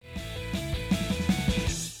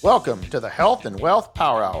Welcome to the Health and Wealth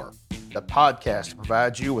Power Hour, the podcast that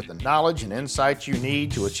provides you with the knowledge and insights you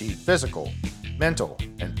need to achieve physical, mental,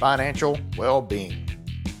 and financial well-being.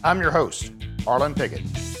 I'm your host, Harlan Piggott,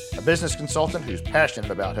 a business consultant who's passionate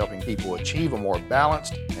about helping people achieve a more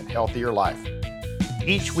balanced and healthier life.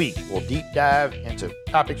 Each week, we'll deep dive into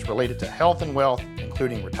topics related to health and wealth,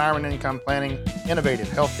 including retirement income planning, innovative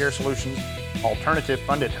healthcare solutions, alternative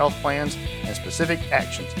funded health plans, and specific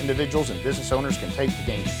actions individuals and business owners can take to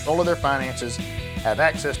gain control of their finances, have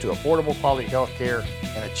access to affordable quality health care,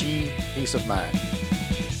 and achieve peace of mind.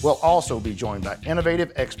 We'll also be joined by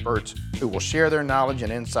innovative experts who will share their knowledge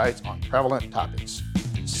and insights on prevalent topics.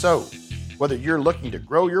 So, whether you're looking to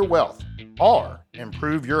grow your wealth or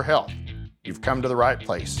improve your health, you've come to the right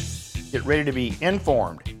place. Get ready to be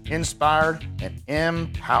informed, inspired, and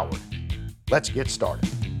empowered. Let's get started.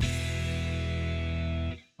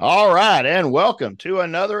 All right, and welcome to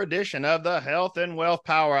another edition of the Health and Wealth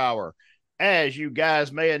Power Hour. As you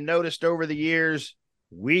guys may have noticed over the years,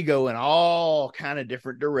 we go in all kind of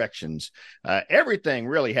different directions. Everything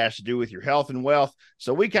really has to do with your health and wealth.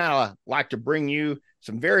 So we kind of like to bring you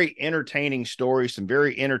some very entertaining stories, some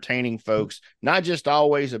very entertaining folks, not just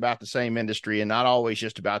always about the same industry and not always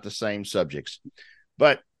just about the same subjects.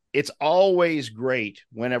 But it's always great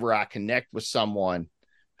whenever I connect with someone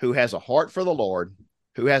who has a heart for the Lord,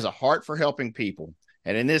 who has a heart for helping people,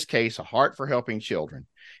 and in this case, a heart for helping children.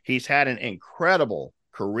 He's had an incredible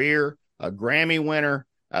career, a Grammy winner,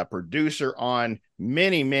 a producer on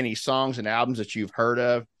many, many songs and albums that you've heard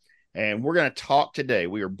of. And we're going to talk today.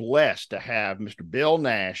 We are blessed to have Mr. Bill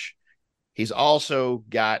Nash. He's also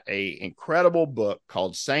got an incredible book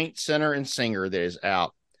called Saint, Sinner, and Singer that is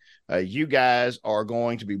out. You guys are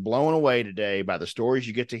going to be blown away today by the stories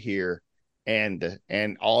you get to hear and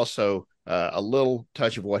also a little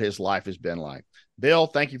touch of what his life has been like. Bill,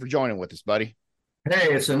 thank you for joining with us, buddy.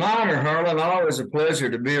 Hey, it's an honor, Harlan. Always a pleasure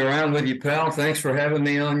to be around with you, pal. Thanks for having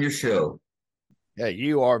me on your show. Yeah,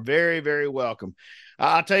 you are very, very welcome.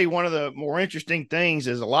 I'll tell you, one of the more interesting things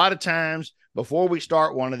is a lot of times before we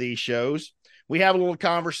start one of these shows, we have a little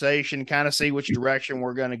conversation, kind of see which direction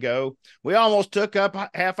we're going to go. We almost took up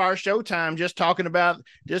half our show time just talking about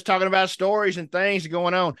stories and things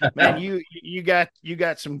going on. Man, you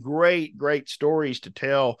got some great stories to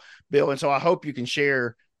tell, Bill, and so I hope you can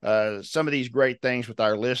share some of these great things with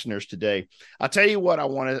our listeners today. I'll tell you what I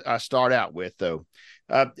want to start out with, though.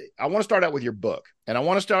 I want to start out with your book, and I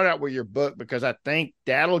want to start out with your book because I think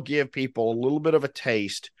that'll give people a little bit of a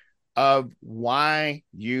taste of why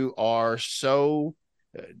you are so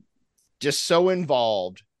just so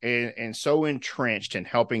involved and so entrenched in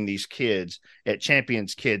helping these kids at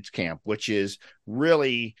Champions Kids Camp, which is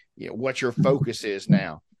really what your focus is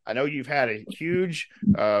now. I know you've had a huge,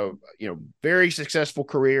 very successful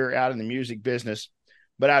career out in the music business,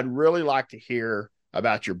 but I'd really like to hear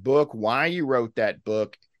about your book, why you wrote that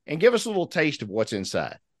book, and give us a little taste of what's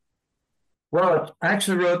inside. Well, I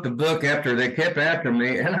actually wrote the book after they kept after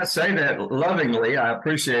me, and I say that lovingly. I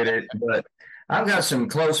appreciate it, but I've got some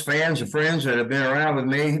close fans and friends that have been around with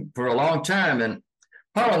me for a long time, and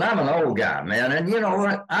Harlan, I'm an old guy, man, and you know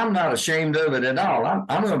what? I'm not ashamed of it at all.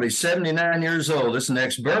 I'm going to be 79 years old this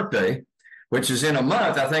next birthday, which is in a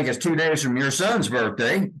month. I think it's 2 days from your son's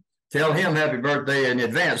birthday. Tell him happy birthday in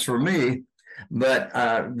advance for me. But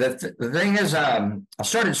the thing is, I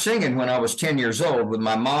started singing when I was 10 years old with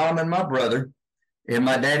my mom and my brother in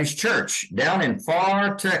my daddy's church down in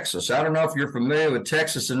Far, Texas. I don't know if you're familiar with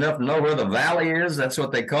Texas enough to know where the valley is. That's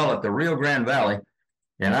what they call it, the Rio Grande Valley.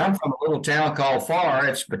 And I'm from a little town called Far.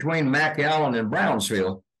 It's between McAllen and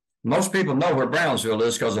Brownsville. Most people know where Brownsville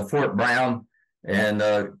is because of Fort Brown. And,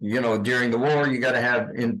 during the war, you got to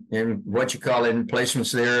have in what you call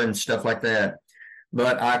emplacements there and stuff like that.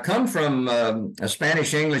 But I come from a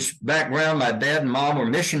Spanish-English background. My dad and mom were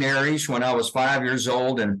missionaries when I was 5 years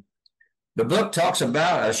old. And the book talks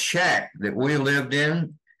about a shack that we lived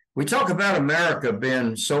in. We talk about America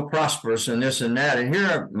being so prosperous and this and that. And here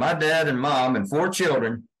are my dad and mom and 4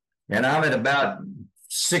 children. And I'm at about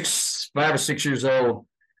 5 or 6 years old.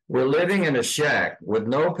 We're living in a shack with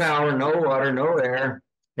no power, no water, no air.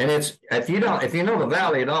 And it's if you know the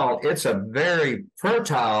valley at all, it's a very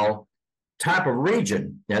fertile type of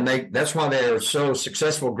region, and that's why they're so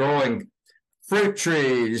successful growing fruit,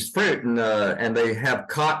 and they have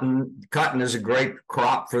cotton. Cotton is a great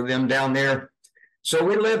crop for them down there. So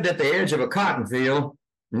we lived at the edge of a cotton field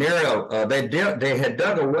near they had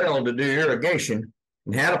dug a well to do irrigation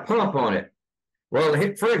and had a pump on it. Well,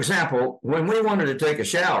 for example, when we wanted to take a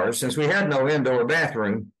shower, since we had no indoor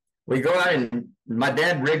bathroom, we go out and my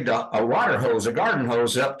dad rigged a water hose, a garden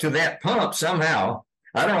hose up to that pump somehow.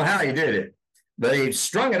 I don't know how he did it, they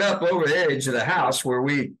strung it up over the edge of the house where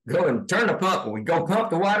we go and turn the pump. We go pump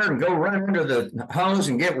the water and go run under the hose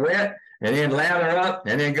and get wet, and then lather up,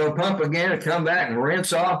 and then go pump again and come back and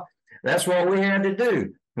rinse off. That's what we had to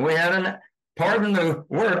do. We had pardon the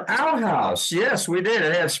word, outhouse. Yes, we did.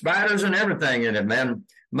 It had spiders and everything in it, man.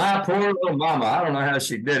 My poor little mama, I don't know how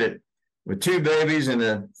she did it, with 2 babies and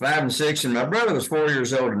a 5 and 6, and my brother was 4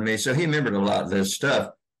 years older than me, so he remembered a lot of this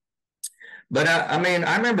stuff. But I mean,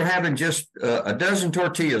 I remember having just a dozen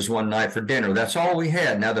tortillas one night for dinner. That's all we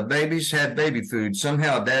had. Now, the babies had baby food.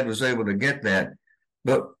 Somehow Dad was able to get that.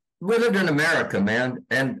 But we lived in America, man.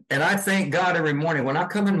 And I thank God every morning when I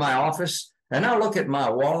come in my office and I look at my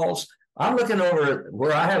walls, I'm looking over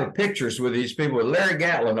where I have pictures with these people, with Larry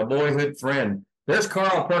Gatlin, a boyhood friend. There's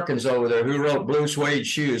Carl Perkins over there who wrote Blue Suede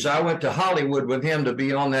Shoes. I went to Hollywood with him to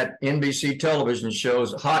be on that NBC television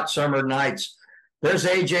shows, Hot Summer Nights. There's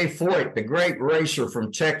A.J. Foyt, the great racer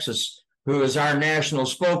from Texas, who is our national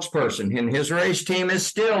spokesperson. And his race team is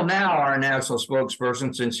still now our national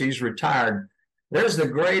spokesperson since he's retired. There's the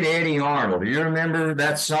great Eddie Arnold. Do you remember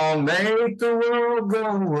that song, Make the World Go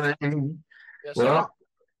Away? Yes, well,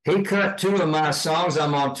 he cut 2 of my songs.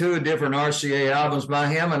 I'm on 2 different RCA albums by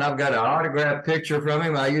him, and I've got an autographed picture from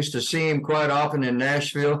him. I used to see him quite often in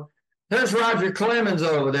Nashville. There's Roger Clemens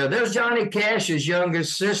over there. There's Johnny Cash's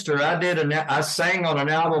youngest sister. I sang on an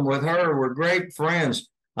album with her. We're great friends.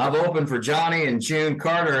 I've opened for Johnny and June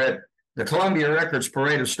Carter at the Columbia Records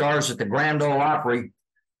Parade of Stars at the Grand Ole Opry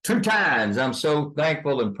 2 times. I'm so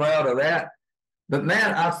thankful and proud of that. But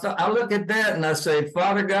man, I look at that and I say,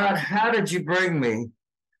 Father God, how did you bring me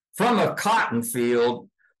from a cotton field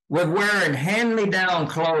with wearing hand-me-down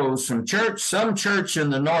clothes from church? Some church in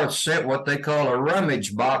the north sent what they call a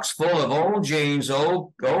rummage box full of old jeans,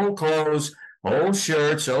 old clothes, old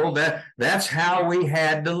shirts, that's how we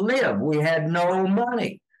had to live. We had no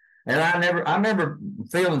money. And I remember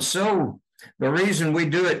feeling the reason we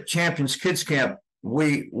do it, Champions Kids Camp,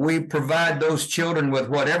 we provide those children with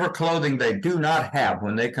whatever clothing they do not have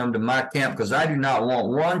when they come to my camp, because I do not want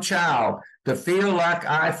one child to feel like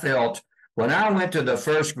I felt when I went to the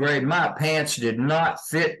 1st grade. My pants did not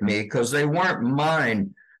fit me because they weren't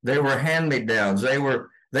mine. They were hand-me-downs.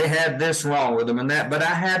 They had this wrong with them and that, but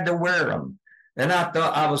I had to wear them. And I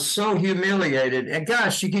thought I was so humiliated. And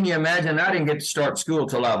gosh, can you imagine? I didn't get to start school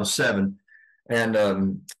till I was 7.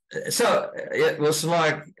 And so it was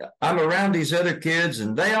like I'm around these other kids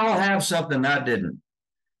and they all have something I didn't.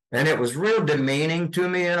 And it was real demeaning to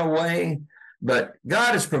me in a way. But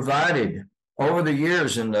God has provided over the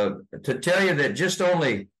years, and to tell you that just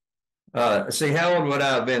only, see, how old would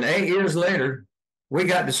I have been? 8 years later, we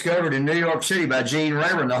got discovered in New York City by Gene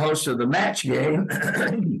Rayburn, the host of the Match Game.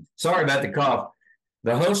 Sorry about the cough.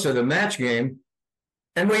 The host of the Match Game.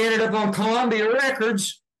 And we ended up on Columbia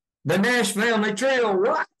Records, the Nash Family Trio.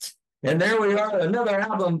 What? And there we are, another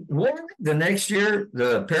album. The next year,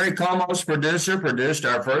 the Perry Como's producer produced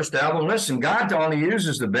our first album. Listen, God only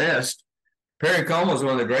uses the best. Perry Como was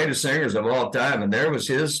one of the greatest singers of all time, and there was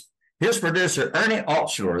his producer, Ernie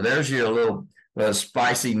Altschler. There's your little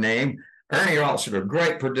spicy name. Ernie Altschler,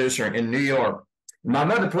 great producer in New York. My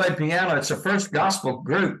mother played piano. It's the first gospel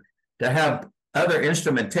group to have other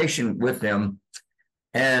instrumentation with them.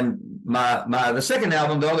 And the second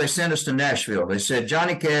album, though, they sent us to Nashville. They said,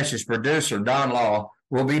 Johnny Cash's producer, Don Law,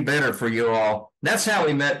 will be better for you all. That's how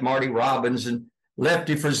we met Marty Robbins and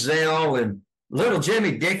Lefty Frizzell and little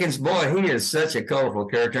Jimmy Dickens. Boy, he is such a colorful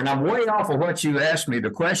character. And I'm way off of what you asked me the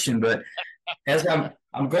question, but as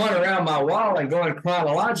I'm going around my wall and going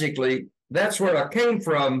chronologically, that's where I came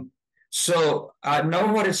from. So I know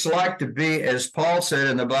what it's like to be, as Paul said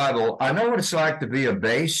in the Bible, I know what it's like to be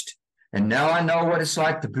abased, and now I know what it's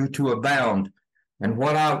like to abound. And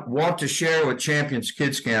what I want to share with Champions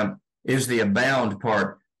Kids Camp is the abound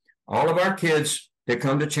part. All of our kids that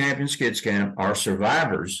come to Champions Kids Camp are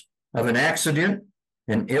survivors of an accident,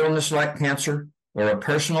 an illness like cancer, or a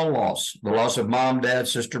personal loss, the loss of mom, dad,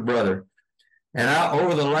 sister, brother. And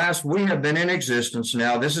we have been in existence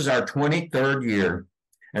now. This is our 23rd year.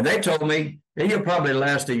 And they told me that you'll probably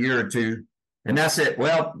last a year or 2. And that's it.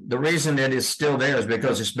 Well, the reason it is still there is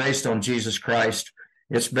because it's based on Jesus Christ.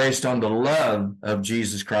 It's based on the love of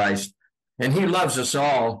Jesus Christ. And he loves us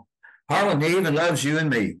all. Harlan, he even loves you and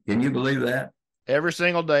me. Can you believe that? Every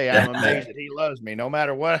single day, I'm amazed that he loves me, no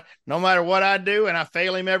matter what I do, and I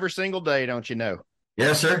fail him every single day. Don't you know?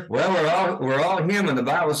 Yes, sir. Well, we're all human. The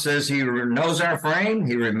Bible says he knows our frame.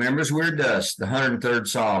 He remembers we're dust, the 103rd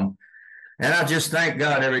Psalm. And I just thank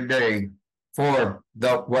God every day for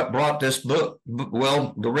what brought this book.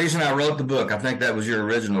 Well, the reason I wrote the book, I think that was your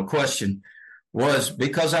original question, was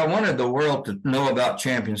because I wanted the world to know about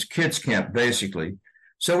Champions Kids Camp, basically.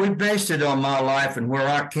 So we based it on my life and where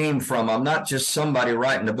I came from. I'm not just somebody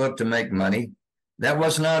writing a book to make money. That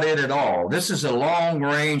was not it at all. This is a long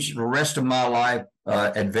range, the rest of my life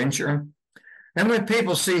adventure. And when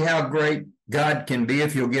people see how great God can be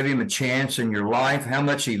if you'll give him a chance in your life, how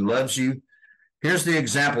much he loves you. Here's the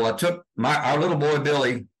example. I took our little boy,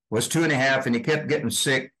 Billy, was 2.5, and he kept getting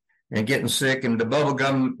sick. And the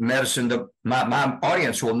bubblegum medicine, my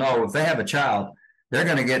audience will know if they have a child, they're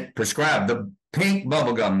going to get prescribed the pink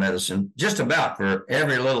bubblegum medicine just about for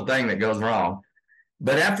every little thing that goes wrong.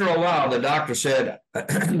 But after a while, the doctor said,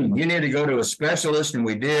 you need to go to a specialist, and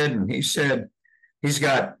we did. And he said, he's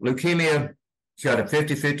got leukemia. He's got a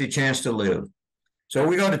 50-50 chance to live. So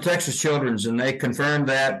we go to Texas Children's, and they confirmed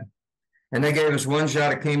that. And they gave us 1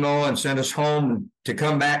 shot of chemo and sent us home to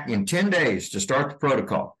come back in 10 days to start the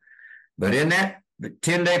protocol. But in that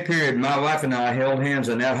 10-day period, my wife and I held hands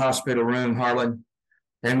in that hospital room, Harlan,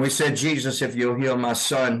 and we said, Jesus, if you'll heal my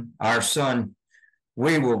son, our son,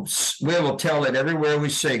 we will tell it everywhere we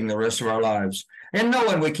sing the rest of our lives. And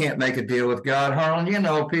knowing we can't make a deal with God,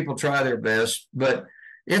 Harlan, people try their best, but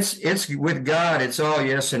it's with God, it's all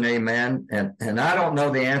yes and amen. And I don't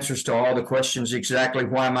know the answers to all the questions exactly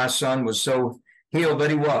why my son was so healed,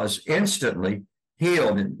 but he was instantly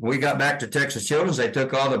healed. And we got back to Texas Children's. They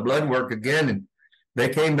took all the blood work again, and they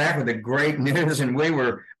came back with the great news. And we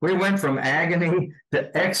went from agony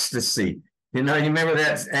to ecstasy. You remember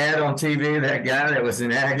that ad on TV, that guy that was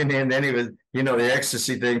in agony, and then he was, the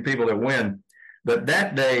ecstasy thing, people that win. But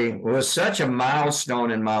that day was such a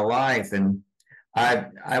milestone in my life. And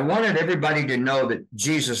I wanted everybody to know that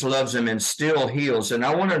Jesus loves them and still heals. And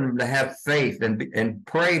I wanted them to have faith and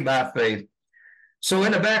pray by faith. So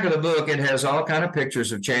in the back of the book, it has all kind of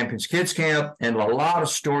pictures of Champions Kids Camp and a lot of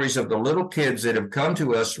stories of the little kids that have come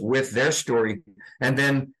to us with their story, and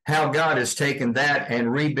then how God has taken that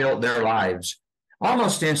and rebuilt their lives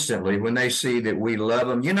almost instantly when they see that we love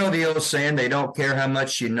them. You know the old saying, they don't care how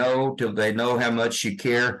much you know till they know how much you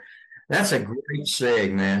care. That's a great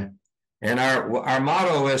saying, man. And our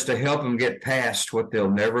motto is to help them get past what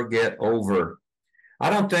they'll never get over.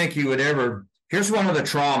 I don't think you would ever. Here's one of the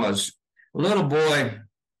traumas. A little boy,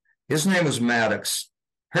 his name was Maddox,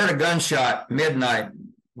 heard a gunshot midnight,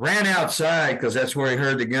 ran outside because that's where he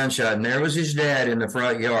heard the gunshot, and there was his dad in the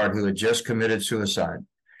front yard who had just committed suicide.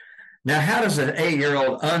 Now, how does an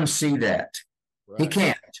 8-year-old unsee that? Right. He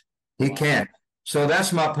can't. He can't. So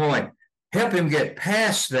that's my point. Help him get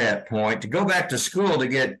past that point, to go back to school, to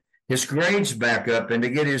get his grades back up and to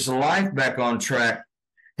get his life back on track.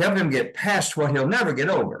 Help him get past what he'll never get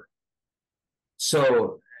over.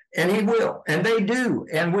 So, and he will, and they do.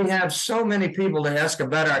 And we have so many people that ask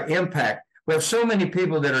about our impact. We have so many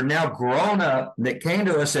people that are now grown up that came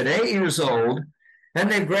to us at 8 years old,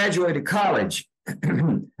 and they've graduated college.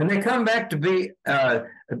 And they come back to be,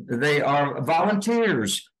 they are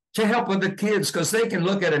volunteers to help with the kids, because they can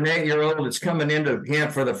look at an 8-year-old that's coming into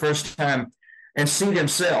camp for the first time and see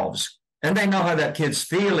themselves. And they know how that kid's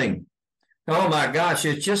feeling. Oh my gosh,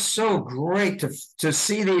 it's just so great to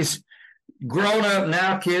see these grown up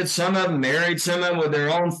now kids, some of them married, some of them with their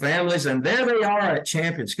own families, and there they are at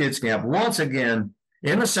Champions Kids Camp. Once again,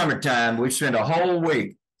 in the summertime, we spent a whole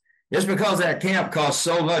week. It's because that camp cost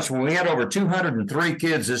so much. When we had over 203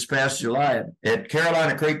 kids this past July at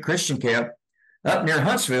Carolina Creek Christian Camp up near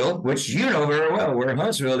Huntsville, which you know very well where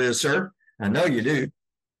Huntsville is, sir. I know you do.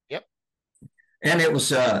 Yep. And it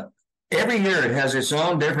was every year it has its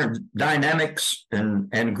own different dynamics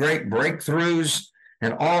and great breakthroughs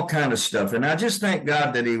and all kind of stuff. And I just thank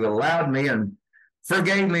God that he allowed me and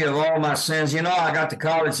forgave me of all my sins. I got to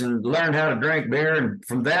college and learned how to drink beer. And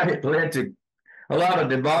from that, it led to a lot of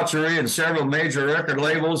debauchery and several major record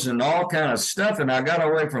labels and all kind of stuff. And I got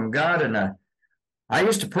away from God. And I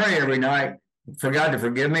used to pray every night for God to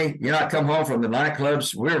forgive me. I come home from the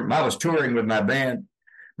nightclubs. I was touring with my band.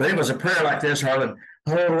 But it was a prayer like this, Harlan.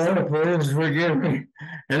 Oh, Lord, please forgive me.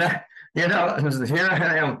 And here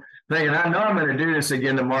I am, thinking, I know I'm going to do this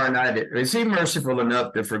again tomorrow night. Is he merciful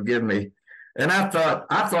enough to forgive me? And I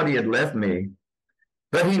thought he had left me,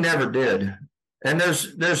 but he never did. And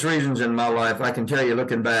there's reasons in my life. I can tell you,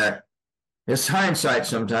 looking back, it's hindsight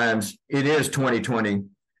sometimes. It is 2020.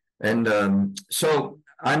 And so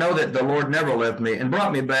I know that the Lord never left me and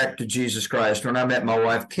brought me back to Jesus Christ when I met my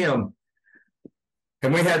wife, Kim.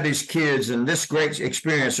 And we had these kids and this great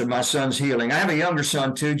experience of my son's healing. I have a younger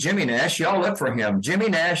son too, Jimmy Nash. Y'all look for him,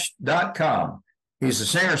 jimmynash.com. He's a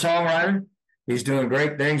singer-songwriter. He's doing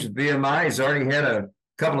great things with BMI. He's already had a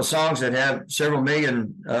couple of songs that have several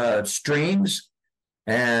million streams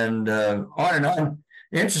and on and on.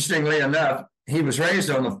 Interestingly enough, he was raised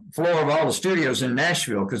on the floor of all the studios in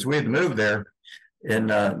Nashville because we had moved there in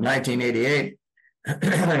 1988.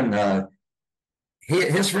 And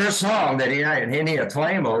his first song that he had any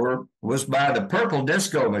acclaim over was by the Purple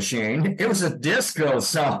Disco Machine. It was a disco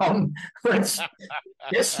song, which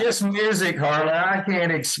it's just music, Harlan. I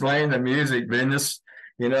can't explain the music business.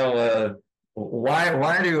 You know,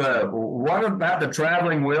 why do what about the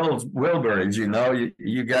traveling Wilburys? You know,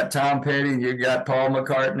 you got Tom Petty, you got Paul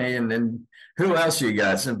McCartney, and then who else you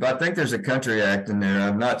got? I think there's a country act in there.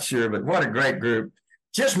 I'm not sure, but what a great group.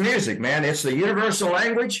 Just music, man. It's the universal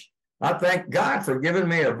language. I thank God for giving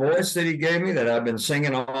me a voice that he gave me that I've been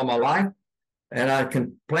singing all my life. And I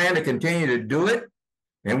can plan to continue to do it.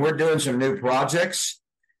 And we're doing some new projects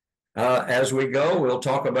as we go. We'll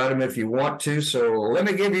talk about them if you want to. So let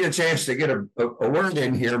me give you a chance to get a word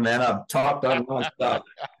in here, man. I've talked on nonstop.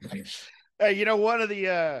 Hey, you know, one of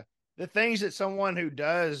the things that someone who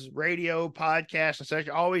does radio, podcasts, and such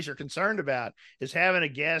always are concerned about is having a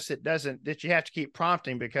guest that you have to keep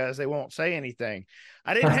prompting because they won't say anything.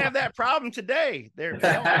 I didn't have that problem today. There, Bill.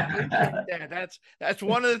 I appreciate that. That's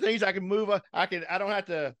one of the things I can move. I don't have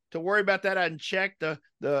to worry about that. I can check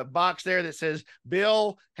the box there that says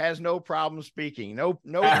Bill has no problem speaking. No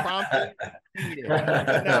prompting needed.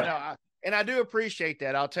 No. And I do appreciate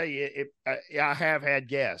that. I'll tell you, I have had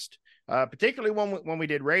guests. Particularly when we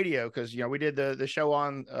did radio, because we did the show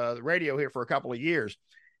on the radio here for a couple of years,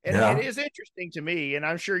 and it is interesting to me, and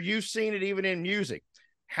I'm sure you've seen it even in music,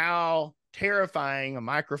 how terrifying a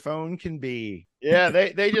microphone can be. Yeah,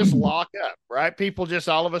 they just lock up, right? People just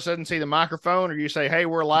all of a sudden see the microphone, or you say, "Hey,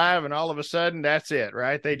 we're live," and all of a sudden that's it,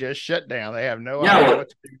 right? They just shut down. They have no idea what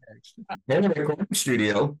to do next. In the recording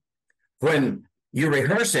studio, when you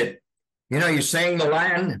rehearse it, you sing the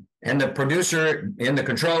line. And the producer in the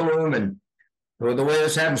control room, and the way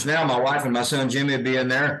this happens now, my wife and my son Jimmy would be in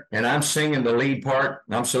there, and I'm singing the lead part.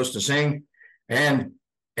 I'm supposed to sing, and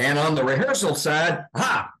on the rehearsal side,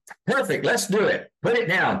 perfect. Let's do it. Put it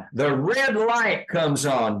down. The red light comes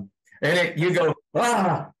on, and you go,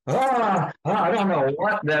 I don't know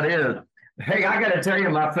what that is. Hey, I got to tell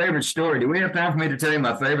you my favorite story. Do we have time for me to tell you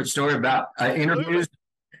my favorite story about interviews?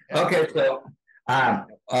 Okay, so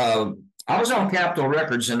I was on Capitol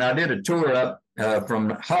Records, and I did a tour up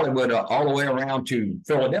from Hollywood all the way around to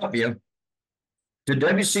Philadelphia to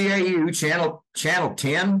WCAU channel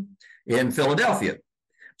 10 in Philadelphia.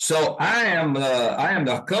 So I am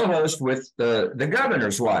the co-host with the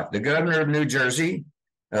governor's wife, the governor of New Jersey,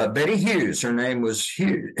 Betty Hughes. Her name was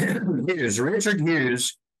Hughes. Richard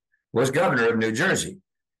Hughes was governor of New Jersey.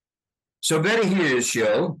 So Betty Hughes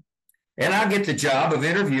show, and I get the job of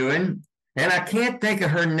interviewing. And I can't think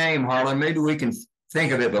of her name, Harlan. Maybe we can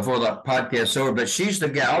think of it before the podcast's over. But she's the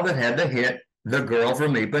gal that had the hit, "The Girl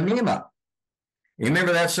from Ipanema." You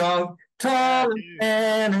remember that song? Tall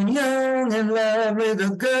and young and lovely,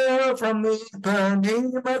 the girl from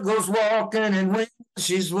Ipanema goes walking, and when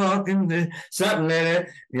she's walking, something in it,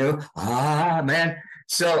 man.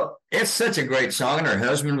 So it's such a great song. And her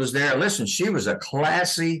husband was there. Listen, she was a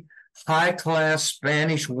classy, high-class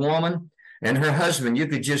Spanish woman. And her husband, you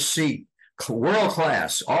could just see world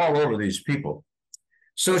class all over these people.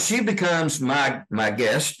 So she becomes my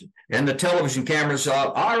guest, and the television cameras are,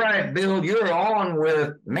 all right, Bill, you're on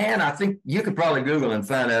with, man, I think you could probably Google and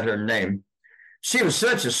find out her name. She was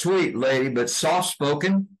such a sweet lady, but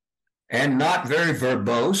soft-spoken and not very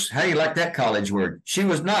verbose. How do you like that college word? She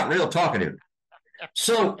was not real talkative.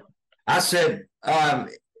 So I said,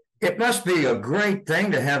 it must be a great thing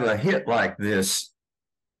to have a hit like this.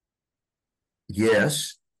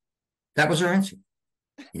 Yes. That was her answer.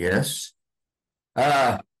 Yes.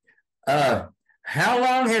 How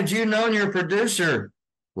long had you known your producer?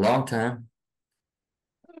 Long time.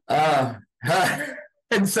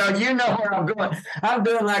 And so you know where I'm going. I'm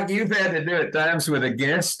doing like you've had to do at times with a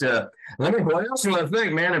guest. What else do you want to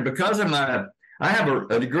think, man? And because of I have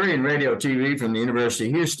a degree in radio TV from the University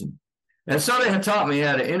of Houston. And so they had taught me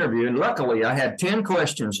how to interview. And luckily, I had 10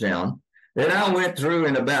 questions down that I went through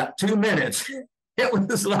in about 2 minutes. It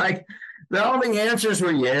was like the only answers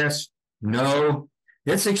were yes, no.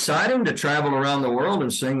 It's exciting to travel around the world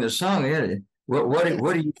and sing this song. Yeah. What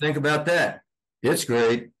do you think about that? It's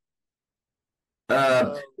great.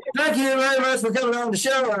 Thank you very much for coming on the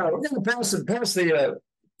show. We're going to pass the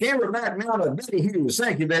camera back now to Betty Hughes.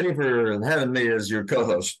 Thank you, Betty, for having me as your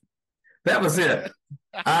co-host. That was it.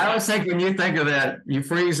 I always think when you think of that, you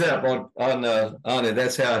freeze up on it.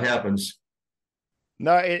 That's how it happens.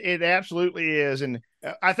 No, it absolutely is. And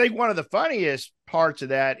I think one of the funniest parts of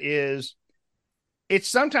that is it's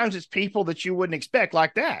sometimes it's people that you wouldn't expect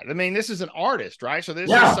like that. I mean, this is an artist, right? So this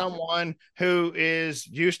is Yeah. someone who is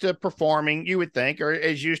used to performing, you would think, or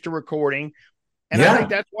is used to recording. And I think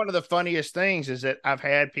Yeah. that's one of the funniest things is that I've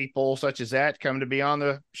had people such as that come to be on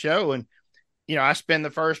the show. And, I spend the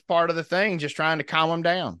first part of the thing just trying to calm them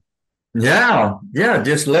down. Yeah. Yeah.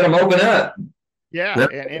 Just let them open up. Yeah.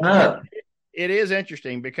 Let them And open up. it is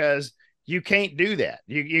interesting because you can't do that.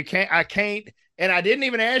 You can't, I can't. And I didn't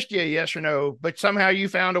even ask you a yes or no, but somehow you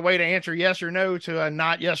found a way to answer yes or no to a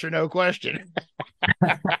not yes or no question.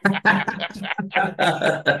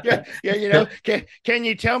 Yeah. Yeah. Can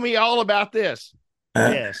you tell me all about this?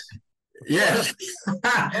 Yes. Yes.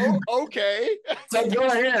 Oh, okay. So go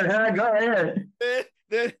ahead, huh? Go ahead.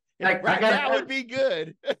 Right now would be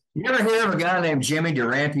good. You ever hear of a guy named Jimmy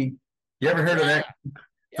Durante? You ever heard of that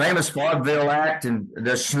famous vaudeville act and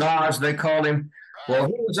the schnoz they called him? Well,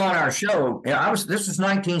 he was on our show. This was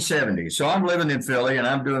 1970. So I'm living in Philly and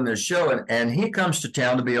I'm doing this show, and he comes to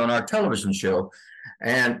town to be on our television show.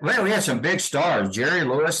 And well, we had some big stars, Jerry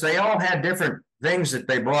Lewis. They all had different things that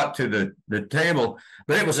they brought to the table,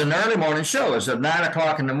 but it was an early morning show. It was at 9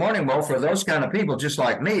 o'clock in the morning. Well, for those kind of people just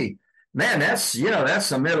like me, man, that's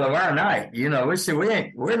the middle of our night.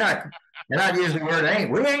 We're not, and I use the word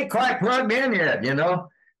we ain't quite plugged in yet,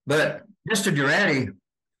 But Mr. Durante,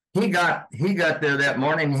 he got there that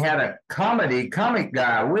morning. He had a comic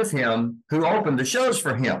guy with him who opened the shows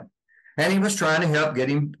for him, and he was trying to help get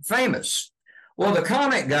him famous. Well, the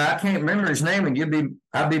comic guy, I can't remember his name, and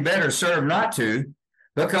I'd be better served not to,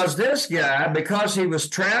 because this guy, because he was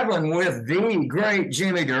traveling with the great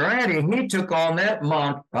Jimmy Durante, he took on that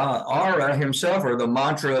aura himself, or the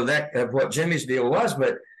mantra of what Jimmy's deal was.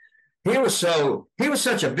 But he was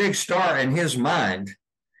such a big star in his mind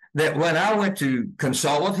that when I went to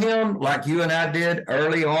consult with him, like you and I did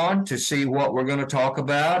early on, to see what we're going to talk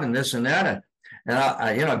about and this and that, and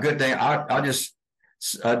I good thing, I just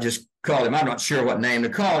called him. I'm not sure what name to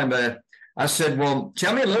call him, but I said, well,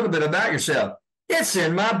 tell me a little bit about yourself. It's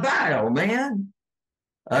in my bio, man.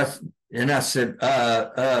 And I said,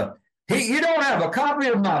 you don't have a copy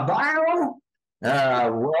of my bio?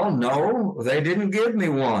 Well, no, they didn't give me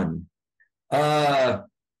one. Well,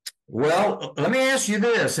 let me ask you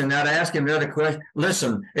this. And I'd ask him the other question.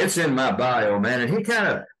 Listen, it's in my bio, man. And he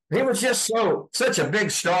was just such a big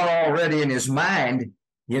star already in his mind,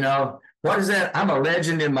 What is that? I'm a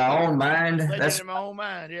legend in my own mind. In my own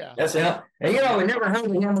mind, yeah. That's it. And we never heard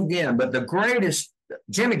of him again. But the greatest,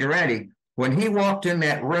 Jimmy Durante, when he walked in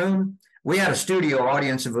that room, we had a studio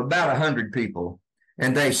audience of about 100 people,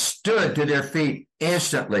 and they stood to their feet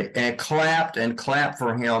instantly and clapped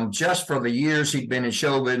for him, just for the years he'd been in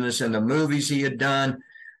show business and the movies he had done.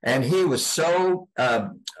 And he was so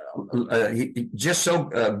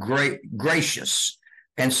gracious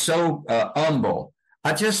and so humble.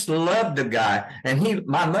 I just loved the guy. And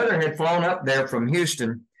my mother had flown up there from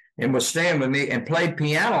Houston and was staying with me and played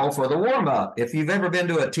piano for the warm-up. If you've ever been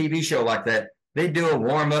to a TV show like that, they do a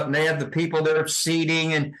warm-up and they have the people that are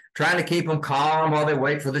seating and trying to keep them calm while they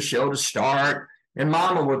wait for the show to start. And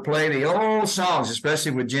Mama would play the old songs,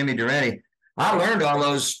 especially with Jimmy Durante. I learned all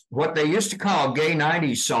those, what they used to call gay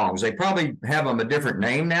 90s songs. They probably have them a different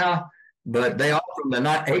name now, but they all from the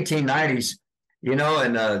 1890s.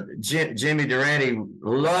 And Jimmy Durante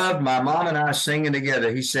loved my mom and I singing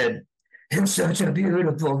together. He said, "It's such a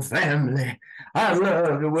beautiful family. I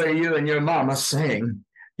love the way you and your mama sing."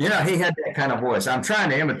 He had that kind of voice. I'm trying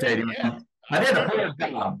to imitate him. Yeah. I did a poor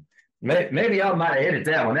job. Maybe I might edit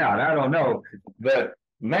that one out. I don't know. But,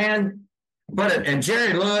 man, and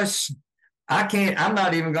Jerry Lewis, I'm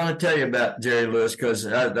not even going to tell you about Jerry Lewis, because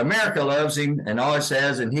America loves him and always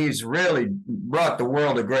has, and he's really brought the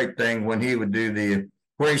world a great thing when he would do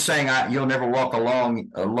where he's saying, "You'll never walk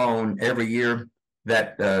alone" every year.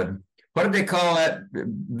 That, what did they call that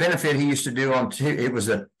benefit he used to do it was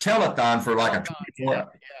a telethon for like a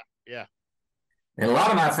 24. Yeah. And a lot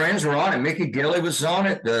of my friends were on it. Mickey Gilley was on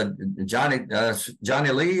it. Johnny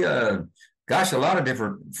Lee, a lot of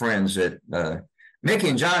different friends that, Mickey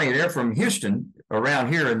and Johnny, they're from Houston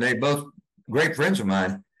around here, and they both great friends of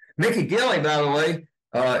mine. Mickey Gilley, by the way,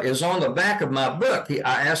 is on the back of my book.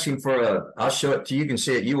 I asked him I'll show it to you. You can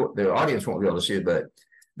see it. The audience won't be able to see it, but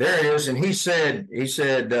there it is. And he said,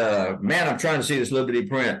 man, I'm trying to see this little bitty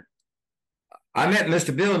print. I met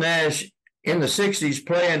Mr. Bill Nash in the 60s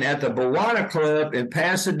playing at the Bawana Club in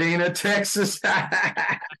Pasadena, Texas.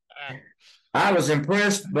 I was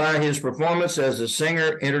impressed by his performance as a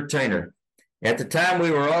singer-entertainer. At the time,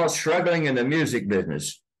 we were all struggling in the music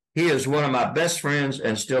business. He is one of my best friends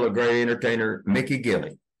and still a great entertainer, Mickey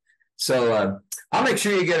Gilley. So I'll make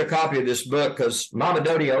sure you get a copy of this book because Mama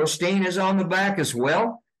Dodie Osteen is on the back as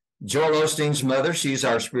well. Joel Osteen's mother, she's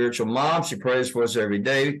our spiritual mom. She prays for us every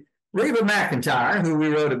day. Reba McEntire, who we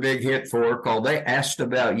wrote a big hit for called They Asked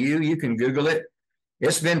About You. You can Google it.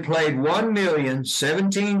 It's been played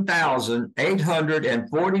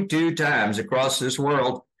 1,017,842 times across this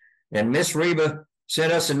world. And Miss Reba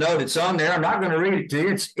sent us a note. It's on there. I'm not going to read it to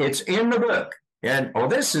you. It's in the book. And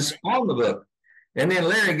this is on the book. And then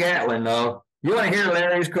Larry Gatlin, though, you want to hear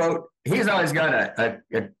Larry's quote? He's always got a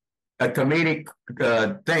comedic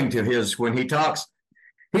thing to his when he talks.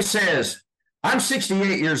 He says, I'm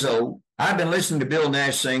 68 years old. I've been listening to Bill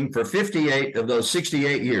Nash sing for 58 of those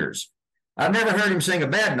 68 years. I've never heard him sing a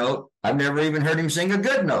bad note. I've never even heard him sing a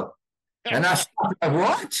good note. And I stopped,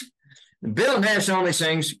 what? Bill Nash only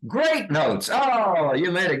sings great notes. Oh,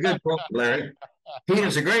 you made a good point, Larry. He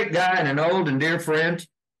is a great guy and an old and dear friend.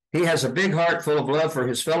 He has a big heart full of love for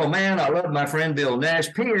his fellow man. I love my friend Bill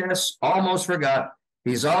Nash. P.S. Almost forgot.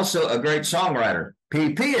 He's also a great songwriter.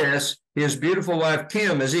 P.P.S. His beautiful wife,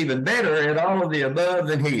 Kim, is even better at all of the above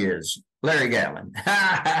than he is. Larry Gatlin.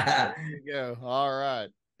 There you go. All right.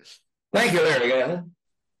 Thank you, Larry Gatlin.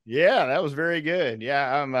 Yeah, that was very good.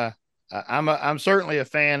 Yeah, I'm certainly a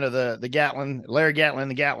fan of the Gatlin, Larry Gatlin,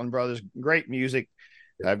 the Gatlin brothers. Great music.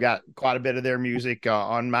 I've got quite a bit of their music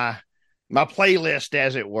on my playlist,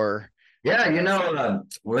 as it were. Yeah,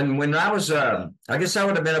 when I was, I guess I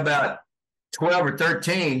would have been about 12 or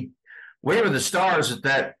 13. We were the stars at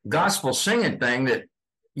that gospel singing thing that,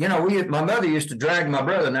 my mother used to drag my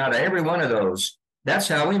brother and I to every one of those. That's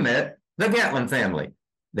how we met the Gatlin family.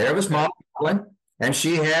 There was Mom Gatlin, and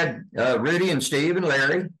she had Rudy and Steve and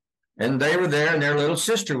Larry, and they were there, and their little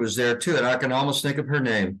sister was there too, and I can almost think of her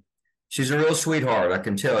name. She's a real sweetheart, I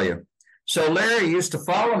can tell you. So Larry used to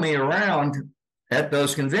follow me around at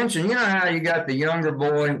those conventions. You know how you got the younger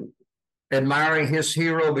boy admiring his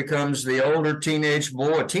hero becomes the older teenage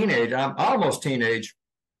boy, I'm almost teenage.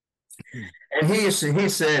 And he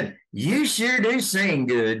said, you sure do sing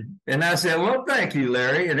good. And I said, well, thank you,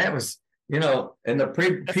 Larry. And that was, in the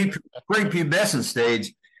pre-pubescent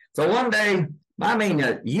stage. So one day,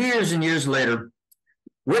 years and years later,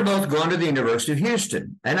 we're both going to the University of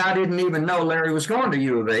Houston. And I didn't even know Larry was going to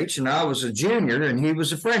U of H, and I was a junior and he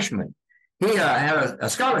was a freshman. He had a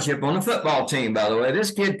scholarship on the football team, by the way.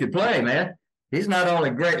 This kid could play, man. He's not only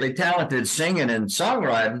greatly talented singing and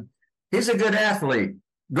songwriting, he's a good athlete,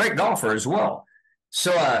 great golfer as well.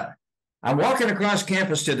 So I'm walking across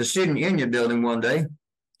campus to the Student Union building one day,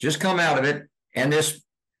 just come out of it, and this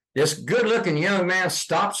good-looking young man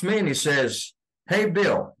stops me and he says, hey,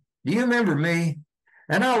 Bill, do you remember me?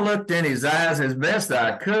 And I looked in his eyes as best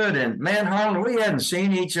I could, and man, Harlan, we hadn't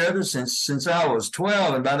seen each other since I was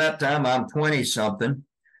 12, and by that time I'm 20-something.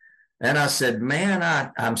 And I said,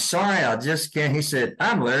 man, I'm sorry, I just can't. He said,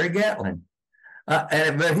 I'm Larry Gatlin.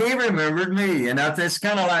 But he remembered me, and it's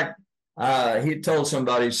kind of like he told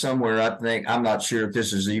somebody somewhere, I think, I'm not sure if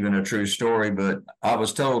this is even a true story, but I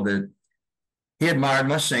was told that he admired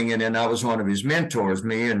my singing, and I was one of his mentors,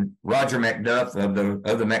 me and Roger McDuff of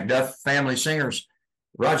the McDuff family singers.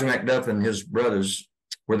 Roger McDuff and his brothers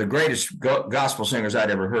were the greatest gospel singers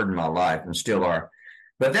I'd ever heard in my life, and still are.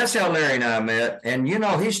 But that's how Larry and I met. And,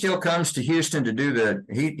 he still comes to Houston to do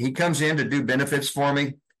he comes in to do benefits for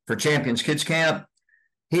me for Champions Kids Camp.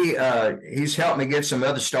 He's helped me get some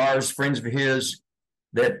other stars, friends of his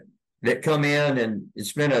that come in. And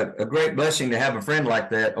it's been a great blessing to have a friend like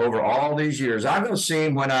that over all these years. I go see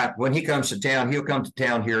him when he comes to town. He'll come to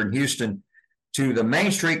town here in Houston to the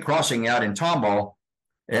Main Street crossing out in Tomball.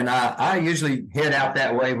 And I usually head out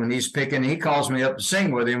that way when he's picking. He calls me up to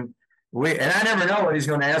sing with him. And I never know what he's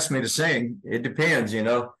going to ask me to sing. It depends,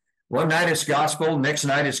 One night it's gospel, next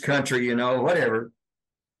night it's country, whatever.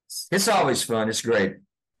 It's always fun. It's great.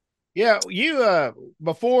 Yeah, you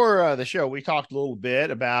before the show, we talked a little bit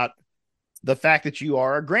about the fact that you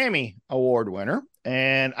are a Grammy Award winner.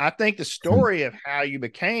 And I think the story of how you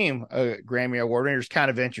became a Grammy Award winner is kind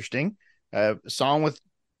of interesting. A song with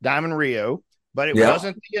Diamond Rio, but it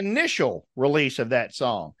wasn't the initial release of that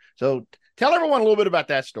song. So tell everyone a little bit about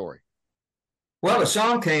that story. Well, the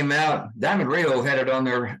song came out. Diamond Rio had it on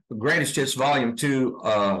their Greatest Hits Volume 2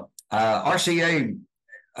 RCA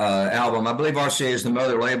album. I believe RCA is the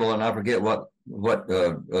mother label, and I forget what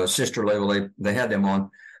sister label they had them on.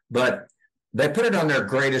 But they put it on their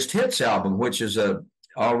Greatest Hits album, which is that's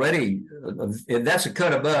a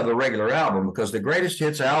cut above a regular album, because the Greatest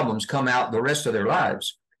Hits albums come out the rest of their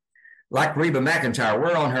lives. Like Reba McEntire,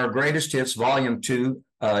 we're on her Greatest Hits Volume 2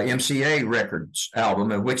 MCA Records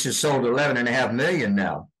album, which has sold 11.5 million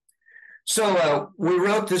now. So we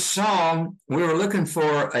wrote this song. We were looking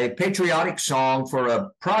for a patriotic song for a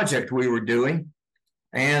project we were doing.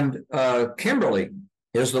 And Kimberly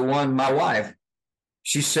is the one, my wife.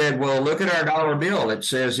 She said, well, look at our dollar bill. It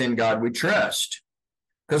says, "In God We Trust."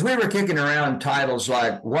 Because we were kicking around titles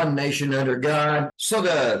like "One Nation Under God." So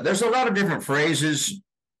there's a lot of different phrases.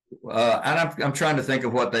 And I'm trying to think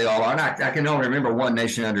of what they all are. And I can only remember "One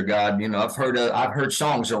Nation Under God." You know, I've heard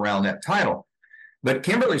songs around that title. But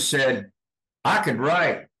Kimberly said, I could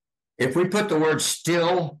write, if we put the word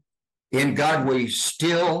 "still," "in God we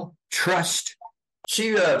still trust."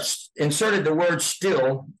 She inserted the word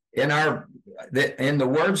 "still" in the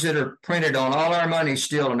words that are printed on all our money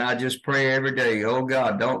still. And I just pray every day, oh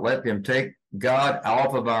God, don't let them take God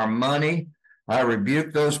off of our money. I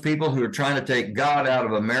rebuke those people who are trying to take God out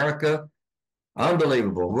of America.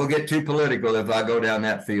 Unbelievable. We'll get too political if I go down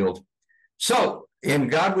that field. So, in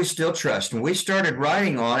God we still trust. And we started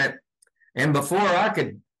writing on it. And before I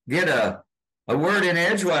could get a word in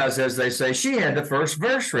edgewise, as they say, she had the first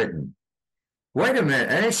verse written. Wait a minute.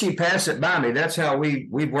 And then she passed it by me. That's how we've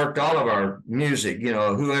worked all of our music. You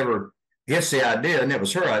know, whoever gets the idea, and it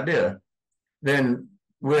was her idea, then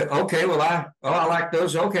I like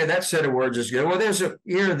those. Okay, that set of words is good. Well, there's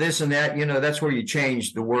this and that. You know, that's where you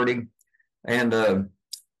change the wording. And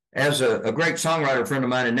as a great songwriter friend of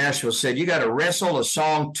mine in Nashville said, you got to wrestle a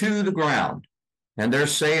song to the ground. And they're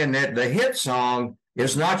saying that the hit song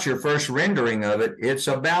is not your first rendering of it. It's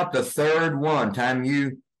about the third one. Time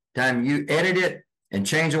you edit it and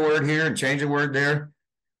change a word here and change a word there.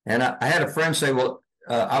 And I had a friend say, well,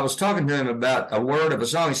 I was talking to him about a word of a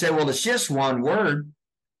song. He said, well, it's just one word.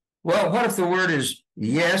 Well, what if the word is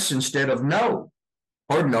yes instead of no,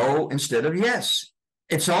 or no instead of yes?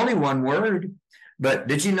 It's only one word. But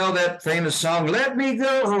did you know that famous song, "Let me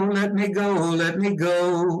go, let me go, let me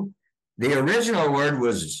go"? The original word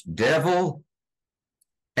was devil.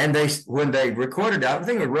 And when they recorded it, I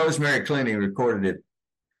think it was Rosemary Clooney recorded it.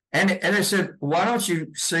 And they said, why don't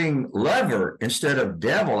you sing lover instead of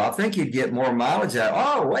devil? I think you'd get more mileage out.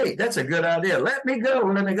 Oh, wait, that's a good idea. Let me go,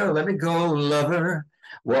 let me go, let me go, lover.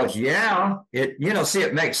 Well, yeah,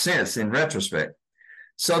 it makes sense in retrospect.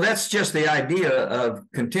 So that's just the idea of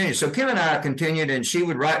continue. So Kim and I continued, and she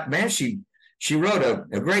would write, man, she wrote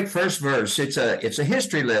a great first verse. It's a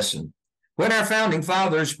history lesson. When our founding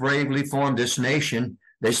fathers bravely formed this nation,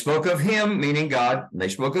 they spoke of him, meaning God. They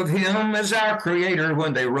spoke of him as our creator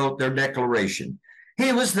when they wrote their declaration.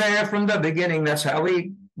 He was there from the beginning. That's how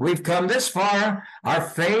we've come this far. Our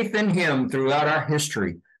faith in him throughout our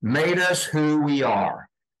history made us who we are.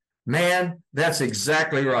 Man, that's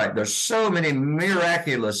exactly right. There's so many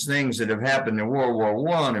miraculous things that have happened in World War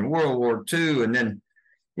I and World War II, and then,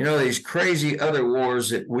 these crazy other wars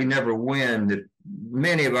that we never win, that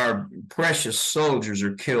many of our precious soldiers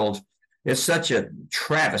are killed. It's such a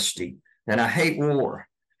travesty, and I hate war.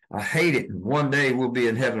 I hate it. One day we'll be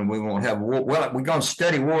in heaven. We won't have war. Well, we're going to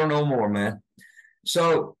study war no more, man.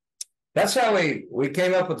 So that's how we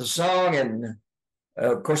came up with the song. And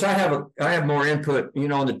of course, I have more input,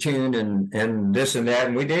 on the tune and this and that.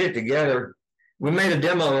 And we did it together. We made a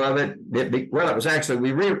demo of it. It was actually,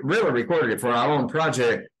 we really recorded it for our own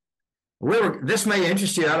project. This may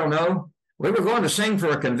interest you. I don't know. We were going to sing for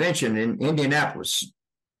a convention in Indianapolis,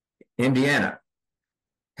 Indiana.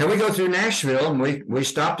 And we go through Nashville, and we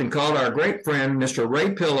stopped and called our great friend, Mr.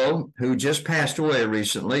 Ray Pillow, who just passed away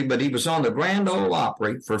recently, but he was on the Grand Ole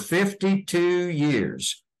Opry for 52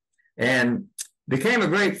 years and became a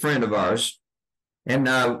great friend of ours. And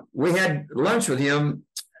we had lunch with him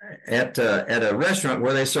at a restaurant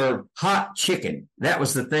where they serve hot chicken. That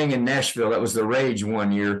was the thing in Nashville. That was the rage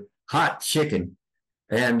one year, hot chicken.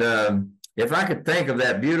 And if I could think of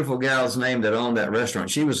that beautiful gal's name that owned that restaurant,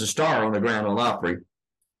 she was a star on the Grand Ole Opry.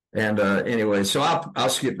 And anyway, so I'll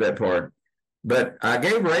skip that part. But I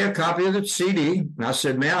gave Ray a copy of the CD, and I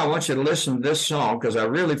said, man, I want you to listen to this song because I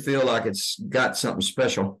really feel like it's got something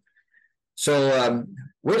special. So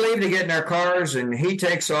we leave to get in our cars, and he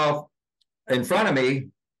takes off in front of me,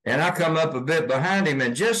 and I come up a bit behind him.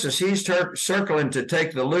 And just as he's circling to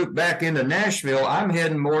take the loop back into Nashville, I'm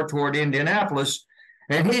heading more toward Indianapolis.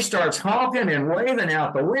 And he starts honking and waving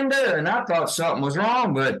out the window, and I thought something was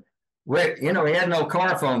wrong, but he had no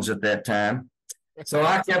car phones at that time. So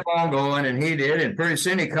I kept on going, and he did. And pretty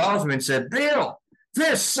soon he calls me and said, Bill,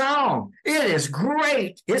 this song, it is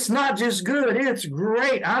great. It's not just good, it's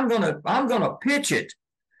great. I'm gonna pitch it.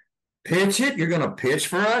 Pitch it? You're gonna pitch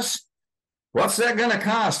for us? What's that gonna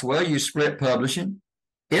cost? Well, you split publishing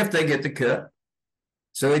if they get the cut.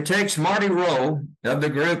 So he takes Marty Rowe of the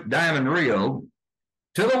group Diamond Rio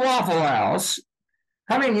to the Waffle House.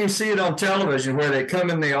 I mean, you see it on television where they come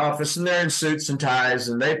in the office and they're in suits and ties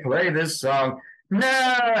and they play this song. No,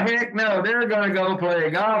 heck no, they're going to go play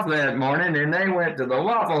golf that morning. And they went to the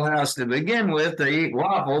Waffle House to begin with to eat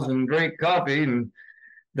waffles and drink coffee. And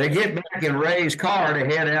they get back in Ray's car to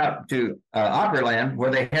head out to Opryland,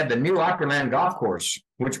 where they had the new Opryland golf course,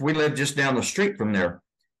 which we lived just down the street from there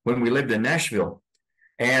when we lived in Nashville.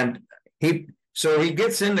 And so he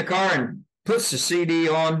gets in the car and puts the CD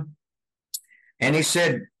on. And he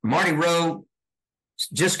said Marty Rowe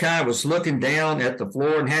just kind of was looking down at the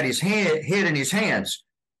floor and had his head in his hands.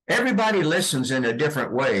 Everybody listens in a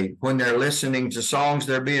different way when they're listening to songs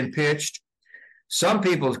that are being pitched. Some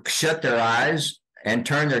people shut their eyes and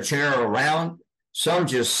turn their chair around. Some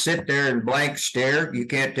just sit there in blank stare. You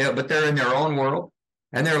can't tell, but they're in their own world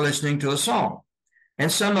and they're listening to a song.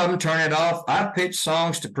 And some of them turn it off. I pitch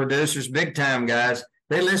songs to producers, big time guys.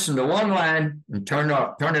 They listen to one line and turn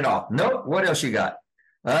it off. Nope. What else you got?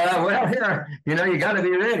 Well, here, you got to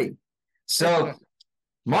be ready. So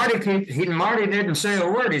Marty didn't say a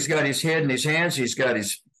word. He's got his head in his hands. He's got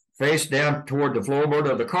his face down toward the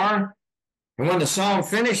floorboard of the car. And when the song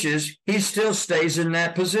finishes, he still stays in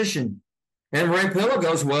that position. And Ray Pillow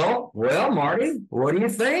goes, well, Marty, what do you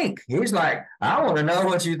think? He's like, I want to know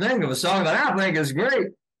what you think of a song that I think is great.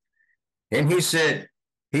 And he said,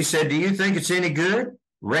 do you think it's any good?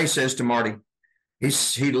 Ray says to Marty,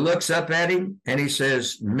 he looks up at him and he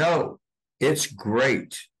says, no, it's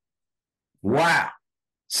great. Wow.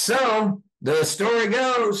 So the story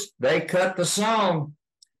goes, they cut the song,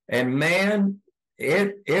 and man,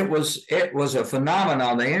 it was a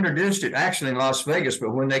phenomenon. They introduced it actually in Las Vegas,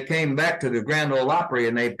 but when they came back to the Grand Ole Opry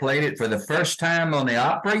and they played it for the first time on the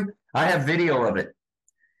Opry, I have video of it.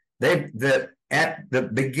 At the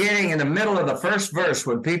beginning, in the middle of the first verse,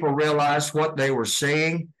 when people realized what they were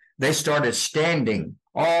saying, they started standing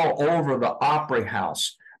all over the Opry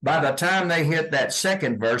house. By the time they hit that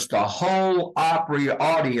second verse, the whole Opry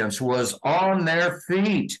audience was on their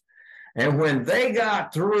feet. And when they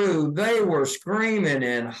got through, they were screaming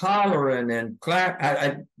and hollering and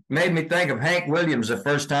clapping. It made me think of Hank Williams the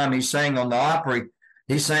first time he sang on the Opry.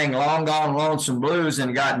 He sang Long Gone Lonesome Blues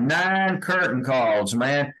and got 9 curtain calls,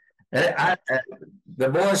 man. The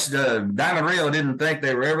boys, Diamond Rio, didn't think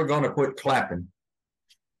they were ever going to quit clapping.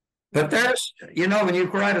 But there's, when you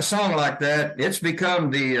write a song like that, it's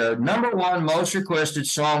become the #1 most requested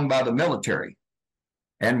song by the military.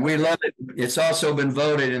 And we love it. It's also been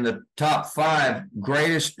voted in the top 5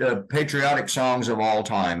 greatest patriotic songs of all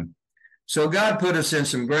time. So God put us in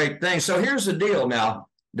some great things. So here's the deal now.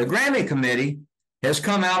 The Grammy Committee has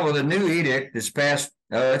come out with a new edict this past,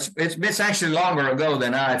 it's actually longer ago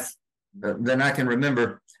than I can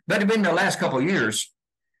remember, but it's been the last couple of years.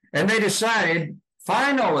 And they decided,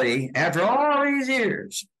 finally, after all these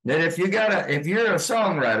years, that if you're a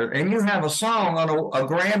songwriter and you have a song on a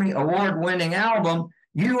Grammy award-winning album,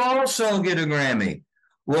 you also get a Grammy.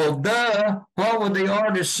 Well, duh, what would the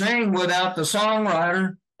artist sing without the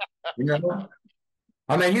songwriter?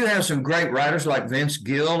 I mean, you have some great writers like Vince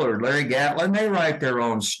Gill or Larry Gatlin. They write their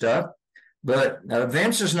own stuff. But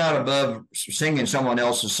Vince is not above singing someone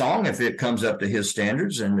else's song if it comes up to his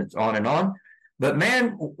standards, and it's on and on. But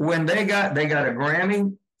man, when they got a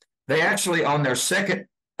Grammy, they actually, on their second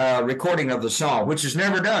recording of the song, which is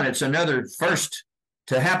never done, it's another first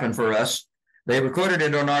to happen for us. They recorded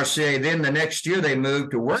it on RCA. Then the next year they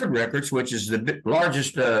moved to Word Records, which is the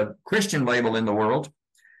largest Christian label in the world.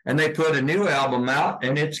 And they put a new album out,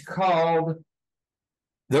 and it's called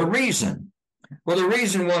The Reason. Well, The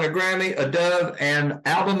Reason won a Grammy, a Dove, and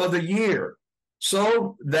Album of the Year.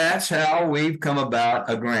 So that's how we've come about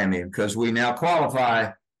a Grammy, because we now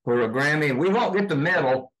qualify for a Grammy. We won't get the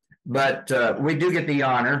medal, but we do get the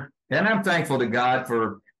honor. And I'm thankful to God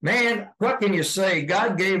for, man, what can you say?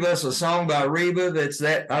 God gave us a song by Reba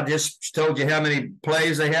I just told you how many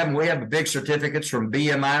plays they have, and we have big certificates from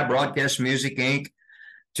BMI, Broadcast Music Inc.,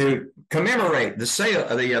 to commemorate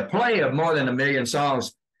the play of more than 1 million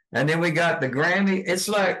songs. And then we got the Grammy. It's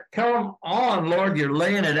like, come on, Lord, you're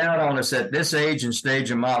laying it out on us at this age and stage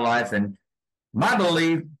of my life. And my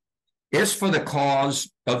belief is for the cause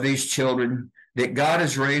of these children that God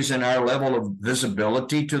is raising our level of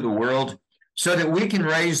visibility to the world so that we can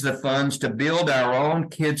raise the funds to build our own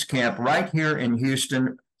kids camp right here in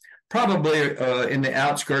Houston, probably in the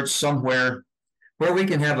outskirts somewhere, where we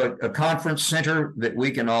can have a conference center that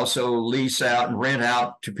we can also lease out and rent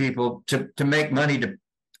out to people to make money to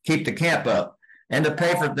keep the camp up and to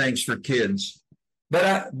pay for things for kids.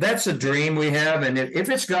 But that's a dream we have, and if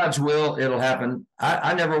it's God's will, it'll happen.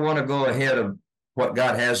 I never want to go ahead of what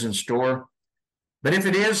God has in store, but if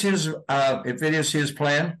it is His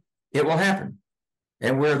plan, it will happen.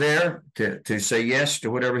 and we're there to say yes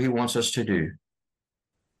to whatever he wants us to do.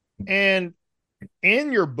 And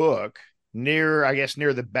in your book, near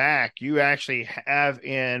the back, you actually have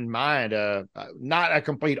in mind not a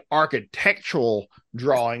complete architectural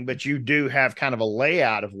drawing, but you do have kind of a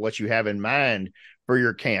layout of what you have in mind for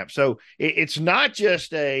your camp. So it's not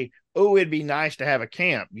just it'd be nice to have a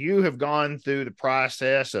camp. You have gone through the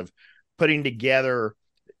process of putting together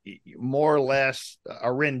more or less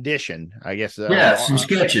a rendition, I guess, Some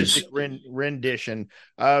sketches. rendition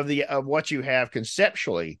of what you have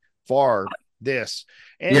conceptually for this.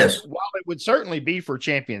 And Yes. while it would certainly be for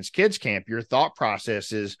Champions Kids Camp, your thought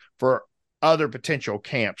process is for other potential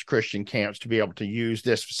camps, Christian camps, to be able to use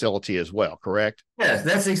this facility as well, correct? Yes,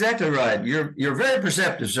 that's exactly right. You're very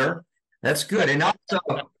perceptive, sir. That's good. And also,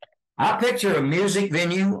 I picture a music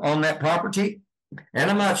venue on that property,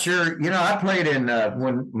 and I'm not sure. I played in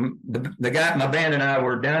when the guy, my band, and I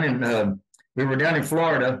were down in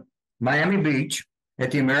Florida, Miami Beach,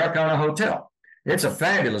 at the Americana Hotel. It's a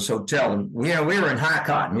fabulous hotel, and we were in high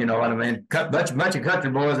cotton. You know what I mean? Bunch of country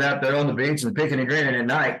boys out there on the beach and picking and grinning at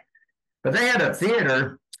night. But they had a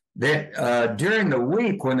theater that during the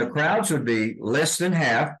week when the crowds would be less than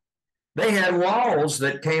half, they had walls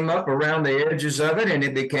that came up around the edges of it, and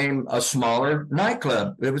it became a smaller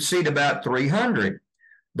nightclub. It would seat about 300.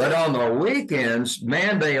 But on the weekends,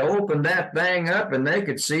 man, they opened that thing up and they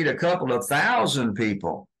could seat a couple of thousand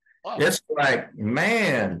people. Wow. It's like,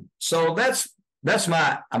 man. So that's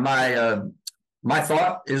my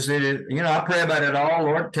thought is that I pray about it all.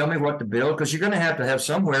 Lord, tell me what to build, because you're going to have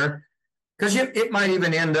somewhere, because it might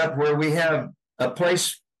even end up where we have a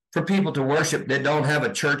place for people to worship that don't have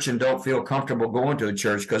a church and don't feel comfortable going to a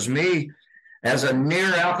church. Because me, as a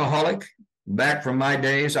near alcoholic, back from my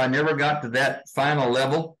days, I never got to that final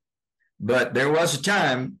level. But there was a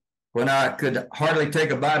time when I could hardly take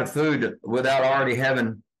a bite of food without already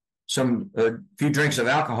having a few drinks of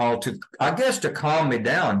alcohol to calm me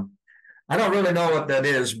down. I don't really know what that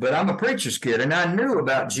is, but I'm a preacher's kid, and I knew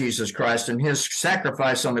about Jesus Christ and his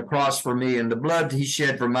sacrifice on the cross for me and the blood he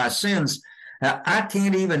shed for my sins. Now, I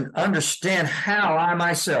can't even understand how I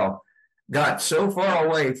myself got so far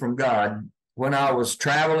away from God when I was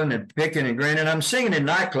traveling and picking and grinning. I'm singing in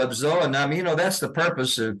nightclubs, though, and that's the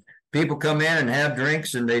purpose of people come in and have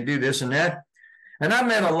drinks and they do this and that. And I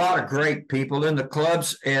met a lot of great people in the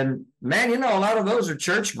clubs, and man, a lot of those are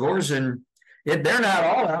churchgoers, and they're not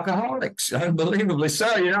all alcoholics, unbelievably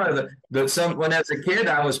so. When as a kid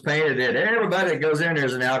I was painted that everybody that goes in there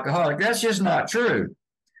is an alcoholic. That's just not true.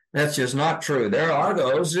 That's just not true. There are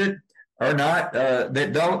those that are not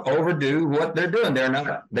that don't overdo what they're doing.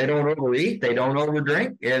 They don't overeat, they don't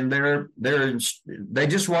overdrink, and they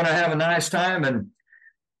just want to have a nice time and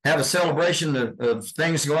have a celebration of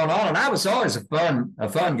things going on. And I was always a fun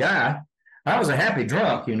guy. I was a happy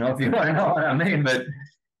drunk, if you want to know what I mean. But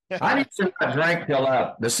I didn't drink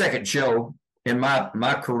till the second show in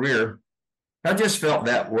my career. I just felt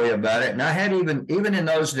that way about it. And I had even in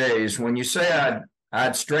those days, when you say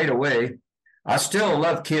I'd strayed away, I still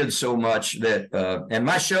love kids so much that, and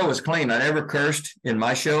my show was clean. I never cursed in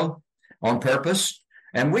my show on purpose.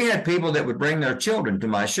 And we had people that would bring their children to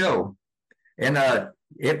my show. And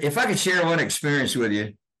if I could share one experience with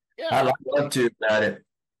you, yeah. I'd love to about it.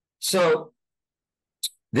 So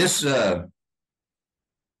this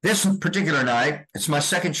particular night, it's my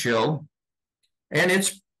second show,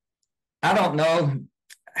 and I don't know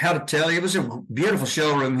how to tell you. It was a beautiful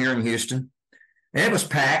showroom here in Houston, and it was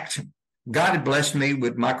packed. God had blessed me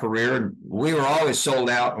with my career, and we were always sold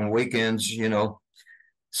out on weekends,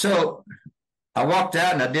 So I walked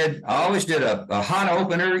out and I always did a hot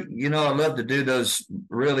opener. I love to do those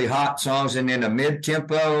really hot songs, and then a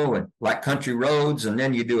mid-tempo and like Country Roads, and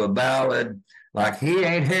then you do a ballad like He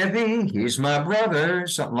Ain't Heavy, He's My Brother,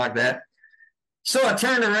 something like that. So I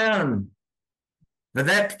turned around, but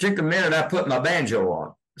that particular minute I put my banjo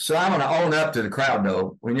on. So I'm going to own up to the crowd,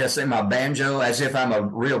 though. When you say my banjo, as if I'm a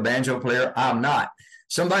real banjo player, I'm not.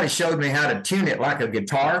 Somebody showed me how to tune it like a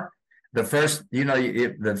guitar. The first,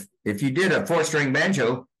 if you did a 4-string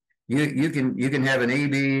banjo, you can have an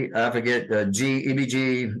EB, I forget, G,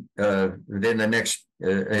 EBG, then the next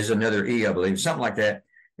is another E, I believe, something like that.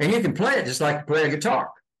 And you can play it just like you play a guitar.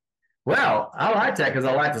 Well, I like that because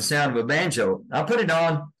I like the sound of a banjo. I put it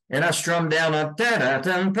on and I strummed down a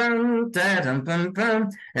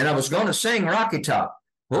and I was going to sing Rocky Top.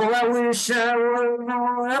 Oh, I wish I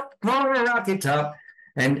were up on a Rocky Top.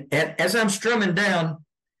 And as I'm strumming down,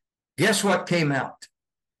 guess what came out?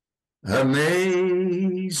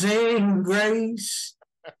 Amazing Grace,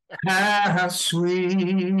 how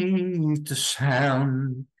sweet the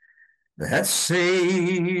sound that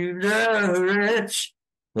saved a wretch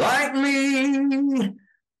like me.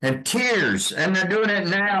 And tears, and they're doing it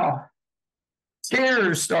now.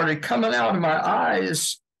 Tears started coming out of my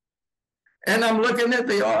eyes. And I'm looking at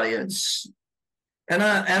the audience, and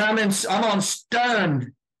I'm on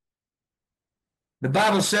stunned. The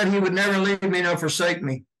Bible said he would never leave me nor forsake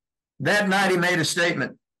me. That night he made a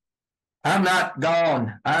statement. I'm not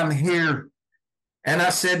gone. I'm here. And I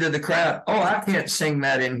said to the crowd, oh, I can't sing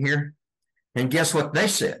that in here. And guess what they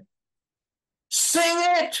said? Sing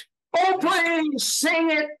it. Oh, please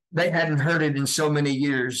sing it. They hadn't heard it in so many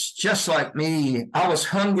years. Just like me, I was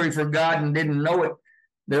hungry for God and didn't know it.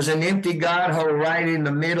 There's an empty God hole right in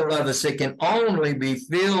the middle of us. It can only be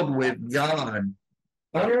filled with God.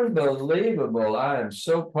 Unbelievable. I am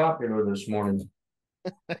so popular this morning.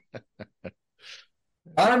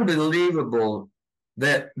 Unbelievable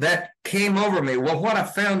that came over me. Well, what I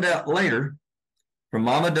found out later from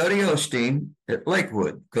Mama Dodie Osteen at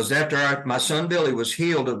Lakewood, because after my son Billy was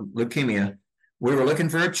healed of leukemia, we were looking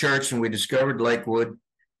for a church and we discovered Lakewood.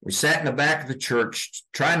 We sat in the back of the church,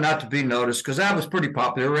 trying not to be noticed, because I was pretty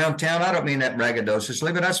popular around town. I don't mean that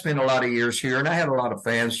braggadociously, but I spent a lot of years here and I had a lot of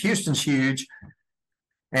fans. Houston's huge.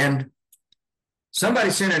 And somebody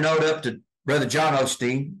sent a note up to Brother John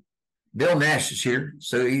Osteen. Bill Nash is here.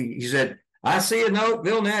 So he said, I see a note.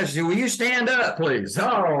 Bill Nash said, will you stand up, please?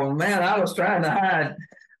 Oh, man, I was trying to hide,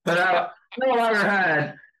 but I no longer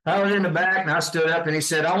hide. I was in the back and I stood up and he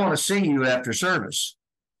said, I want to see you after service.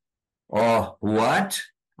 Oh, what?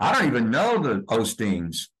 I don't even know the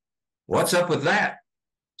Osteens. What's up with that?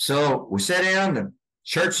 So we sat down, the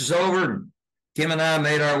church is over, and Kim and I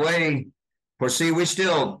made our way. For see, we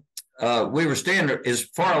were staying as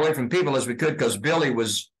far away from people as we could because Billy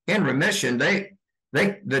was in remission.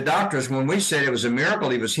 The doctors, when we said it was a miracle,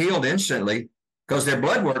 he was healed instantly because their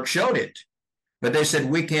blood work showed it. But they said,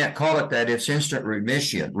 we can't call it that. It's instant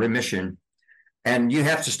remission. And you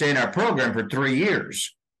have to stay in our program for 3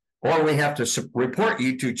 years. Or we have to report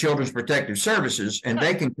you to Children's Protective Services, and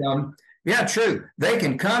they can come. Yeah, true. They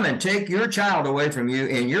can come and take your child away from you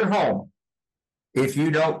in your home if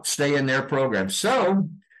you don't stay in their program. So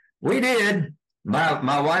we did.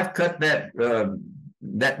 My wife cut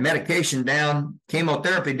that medication down,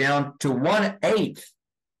 chemotherapy down to 1/8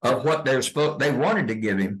 of what they wanted to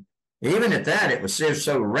give him. Even at that, it was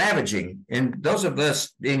so ravaging. And those of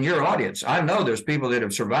us in your audience, I know there's people that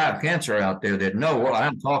have survived cancer out there that know what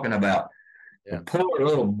I'm talking about. Yeah. The poor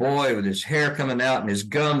little boy with his hair coming out and his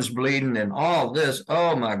gums bleeding and all this.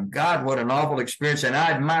 Oh, my God, what an awful experience. And I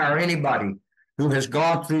admire anybody who has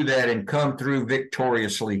gone through that and come through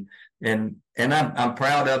victoriously. And I'm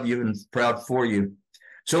proud of you and proud for you.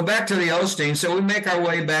 So back to the Osteen. So we make our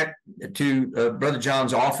way back to Brother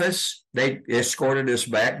John's office. They escorted us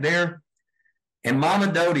back there. And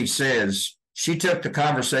Mama Dodie says, she took the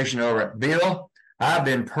conversation over. Bill, I've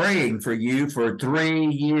been praying for you for 3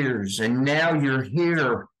 years, and now you're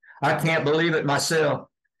here. I can't believe it myself.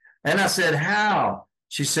 And I said, how?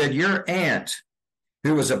 She said, your aunt,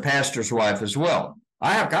 who was a pastor's wife as well.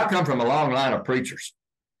 I come from a long line of preachers.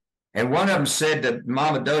 And one of them said to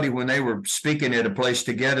Mama Dodie when they were speaking at a place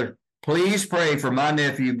together, please pray for my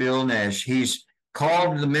nephew, Bill Nash. He's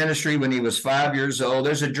called to the ministry when he was 5 years old.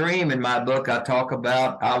 There's a dream in my book I talk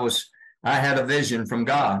about. I had a vision from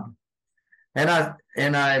God.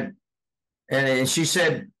 And she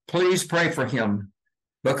said, please pray for him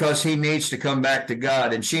because he needs to come back to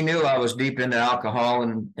God. And she knew I was deep into alcohol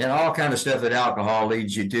and all kind of stuff that alcohol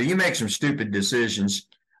leads you to. You make some stupid decisions.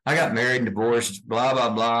 I got married and divorced, blah, blah,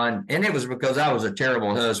 blah. And it was because I was a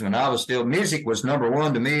terrible husband. Music was number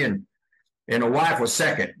one to me and a wife was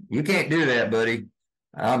second. You can't do that, buddy.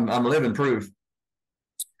 I'm living proof.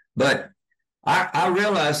 But I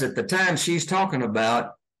realized at the time she's talking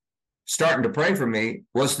about starting to pray for me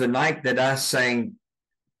was the night that I sang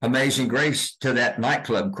Amazing Grace to that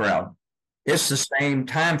nightclub crowd. It's the same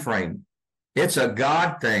time frame. It's a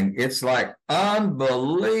God thing. It's like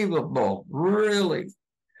unbelievable, really.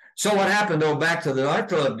 So what happened, though, back to the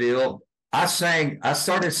nightclub deal, I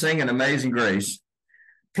started singing Amazing Grace.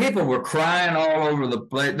 People were crying all over the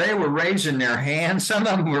place. They were raising their hands. Some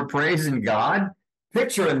of them were praising God.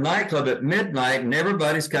 Picture a nightclub at midnight and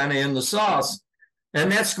everybody's kind of in the sauce.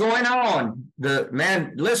 And that's going on.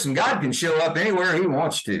 Listen, God can show up anywhere he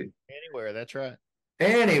wants to. Anywhere, that's right.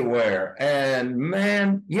 Anywhere. And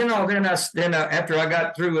man, then after I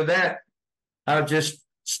got through with that, I was just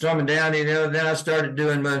strumming down, then I started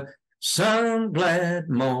doing my some glad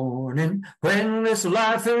morning when this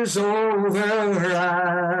life is over,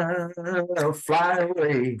 I'll fly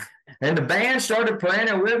away. And the band started playing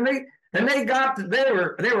it with me, and they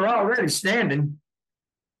were already standing.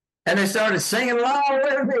 And they started singing along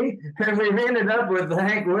with me. And we ended up with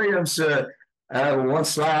Hank Williams.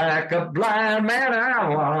 Once like a blind man, I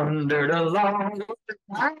wandered along.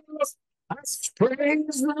 I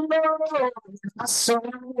praise the Lord. I saw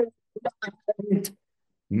it.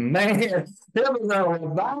 Man, it was a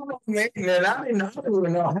Bible meeting, and I didn't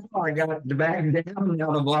even know how I got back down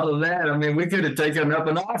out of all of that. I mean, we could have taken up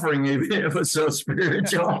an offering if it was so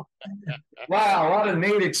spiritual. Wow, what a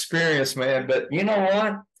neat experience, man. But you know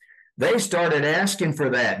what? They started asking for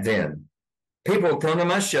that then. People come to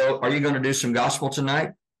my show, are you going to do some gospel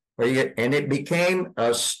tonight? And it became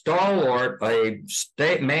a stalwart, a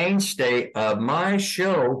mainstay of my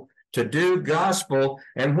show to do gospel.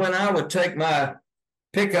 And when I would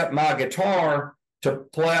pick up my guitar to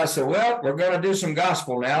play, I said, well, we're going to do some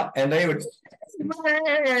gospel now. And they would,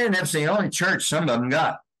 man, that's the only church some of them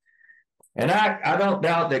got. And I don't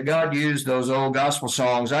doubt that God used those old gospel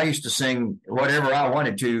songs. I used to sing whatever I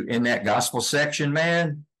wanted to in that gospel section,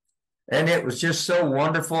 man. And it was just so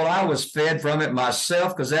wonderful. I was fed from it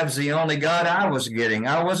myself because that was the only God I was getting.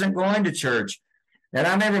 I wasn't going to church. And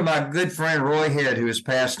I remember my good friend Roy Head, who has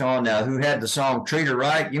passed on now, who had the song Treat Her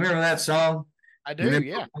Right. You remember that song? I do,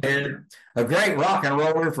 yeah. A great rock and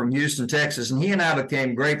roller from Houston, Texas. And he and I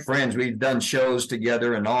became great friends. We've done shows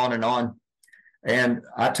together and on and on. And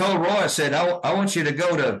I told Roy, I said, I want you to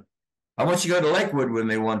go to Lakewood with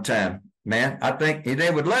me one time, man. I think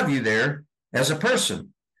they would love you there as a person.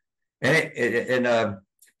 And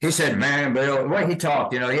he said, man, Bill, the way he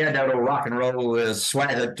talked, he had that old rock and roll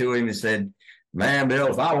swagger to him. He said, man, Bill,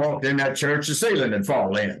 if I walked in that church, the ceiling would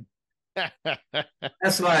fall in.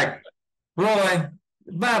 That's like, Roy,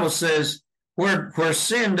 the Bible says, where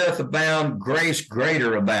sin doth abound, grace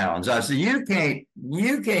greater abounds. I said, you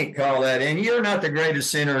can't call that in. You're not the greatest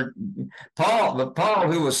sinner. Paul,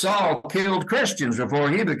 who was Saul, killed Christians before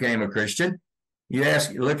he became a Christian.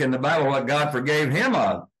 Look in the Bible what God forgave him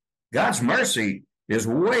of. God's mercy is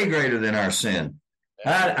way greater than our sin.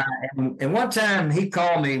 And one time he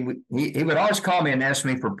called me, he would always call me and ask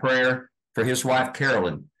me for prayer for his wife,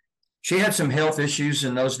 Carolyn. She had some health issues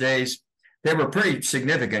in those days. They were pretty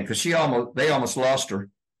significant because they almost lost her. In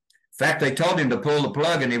fact, they told him to pull the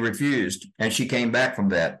plug and he refused. And she came back from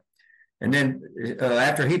that. And then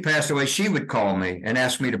after he passed away, she would call me and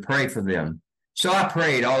ask me to pray for them. So I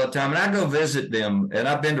prayed all the time, and I go visit them. And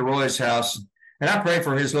I've been to Roy's house, and I pray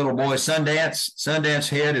for his little boy, Sundance. Sundance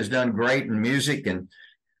Head has done great in music. And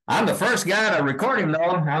I'm the first guy to record him, though.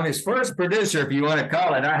 I'm his first producer, if you want to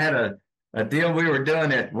call it. I had a deal we were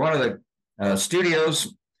doing at one of the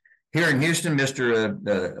studios here in Houston.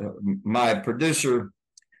 My producer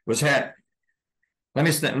was Let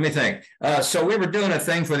me think. So we were doing a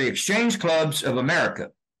thing for the Exchange Clubs of America,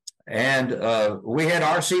 and we had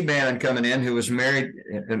R.C. Bannon coming in, who was married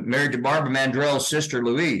to Barbara Mandrell's sister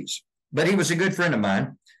Louise. But he was a good friend of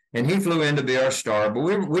mine, and he flew in to be our star.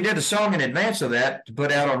 But we did a song in advance of that to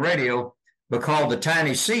put out on radio, called "The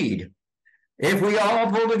Tiny Seed." If we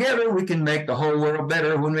all pull together, we can make the whole world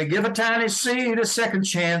better. When we give a tiny seed a second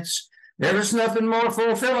chance, there is nothing more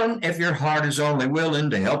fulfilling if your heart is only willing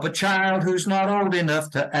to help a child who's not old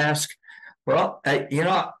enough to ask. Well,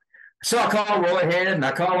 so I called Roy Head and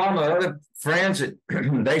I called all my other friends.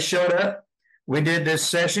 They showed up. We did this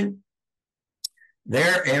session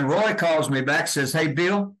there, and Roy calls me back, says, "Hey,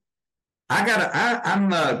 Bill,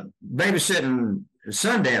 I'm babysitting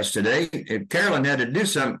Sundance today. Carolyn had to do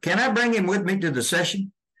something. Can I bring him with me to the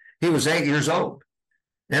session?" He was 8 years old.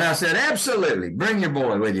 And I said, "Absolutely. Bring your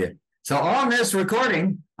boy with you." So on this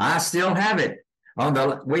recording, I still have it.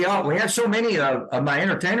 We had so many of my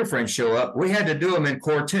entertainer friends show up. We had to do them in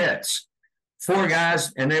quartets, 4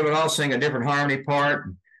 guys, and they would all sing a different harmony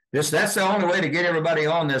part. That's the only way to get everybody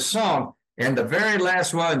on this song. And the very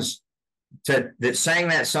last ones that sang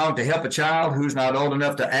that song to help a child who's not old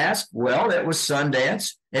enough to ask, well, it was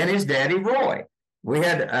Sundance and his daddy Roy. We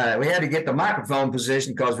had to get the microphone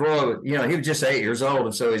position because Roy, he was just 8 years old,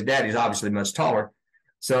 and so his daddy's obviously much taller.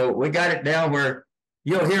 So we got it down where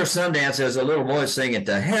you'll hear Sundance as a little boy singing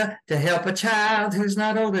to help a child who's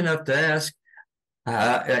not old enough to ask.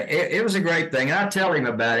 It was a great thing. And I tell him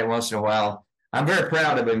about it once in a while. I'm very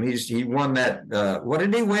proud of him. He won that. What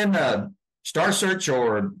did he win? Star Search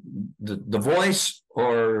or the Voice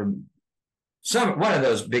or one of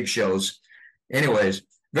those big shows. Anyways,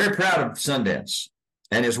 very proud of Sundance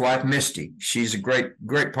and his wife Misty. She's a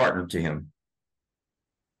great partner to him.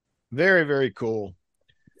 Very, very cool.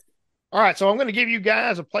 All right, so I'm going to give you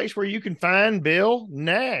guys a place where you can find Bill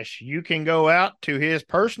Nash. You can go out to his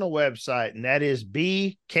personal website, and that is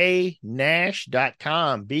bknash.com,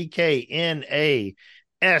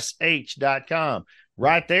 bknash.com.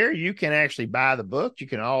 right there, you can actually buy the book. You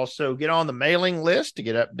can also get on the mailing list to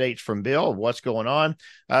get updates from Bill of what's going on.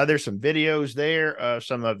 There's some videos there of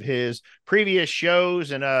some of his previous shows,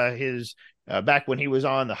 and his back when he was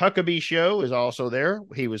on the Huckabee show is also there.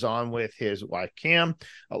 He was on with his wife, Kim.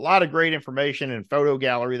 A lot of great information and photo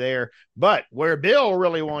gallery there. But where Bill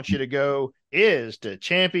really wants you to go is to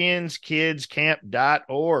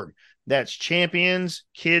championskidscamp.org. That's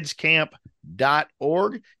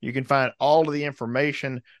championskidscamp.org. You can find all of the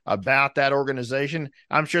information about that organization.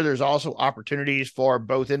 I'm sure there's also opportunities for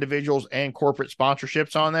both individuals and corporate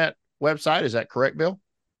sponsorships on that website. Is that correct, Bill?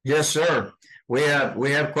 Yes, sir. We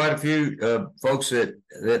have quite a few folks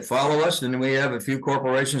that follow us, and we have a few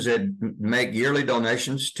corporations that make yearly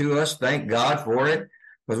donations to us. Thank God for it,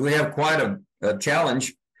 because we have quite a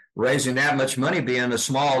challenge raising that much money. Being a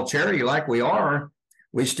small charity like we are,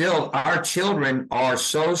 our children are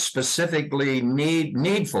so specifically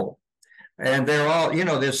needful, and they're all,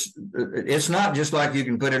 this. It's not just like you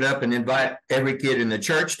can put it up and invite every kid in the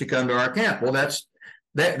church to come to our camp. Well, that's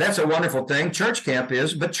a wonderful thing. Church camp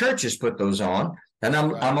is, but churches put those on, and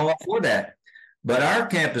I'm all for that. But our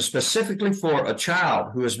camp is specifically for a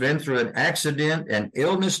child who has been through an accident, an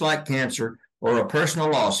illness like cancer, or a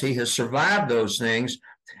personal loss. He has survived those things,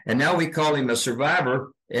 and now we call him a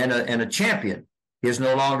survivor and a champion. He is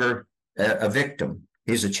no longer a victim.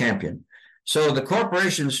 He's a champion. So the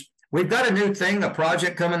corporations, we've got a new thing, a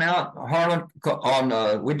project coming out, Harlan,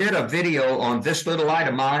 we did a video on This Little Light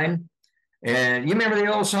of Mine. And you remember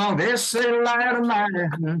the old song, This Little Light of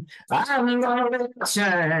Mine, I'm gonna let it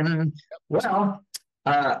shine. Well,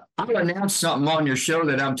 I'll announce something on your show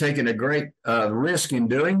that I'm taking a great risk in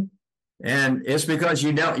doing. And it's because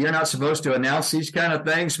you're not supposed to announce these kind of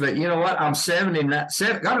things, but you know what? I'm 79,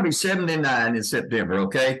 gonna be 79 in September,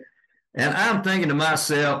 okay? And I'm thinking to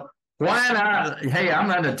myself, why not? Hey, I'm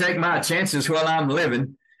going to take my chances while I'm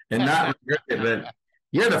living and not regret it. But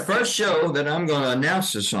you're the first show that I'm going to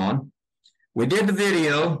announce this on. We did the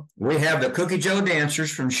video. We have the Cookie Joe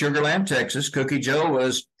dancers from Sugar Land, Texas. Cookie Joe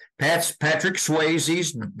was Patrick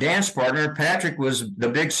Swayze's dance partner. Patrick was the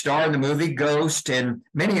big star in the movie Ghost and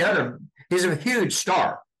many other. He's a huge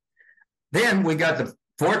star. Then we got the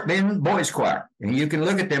Fort Bend Boys Choir, and you can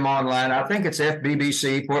look at them online. I think it's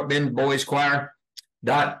FBBC, Fort Bend Boys Choir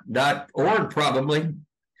 .org probably.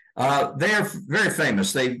 They're very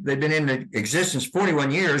famous. They've been in existence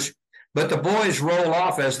 41 years. But the boys roll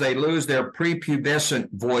off as they lose their prepubescent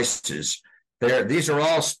voices. These are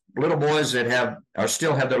all little boys that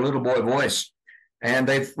still have their little boy voice. And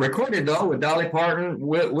they've recorded, though, with Dolly Parton,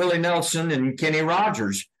 Willie Nelson, and Kenny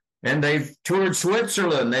Rogers. And they've toured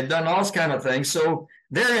Switzerland. They've done all kinds of things. So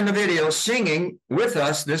they're in the video singing with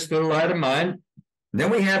us, This Little Light of Mine. Then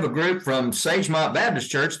we have a group from Sagemont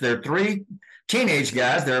Baptist Church. They're 3 teenage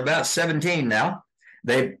guys. They're about 17 now.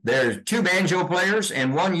 There's 2 banjo players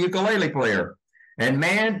and 1 ukulele player. And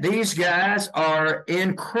man, these guys are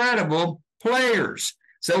incredible players.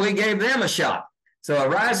 So we gave them a shot. So a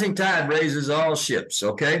rising tide raises all ships,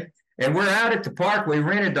 okay? And we're out at the park. We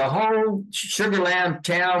rented the whole Sugar Land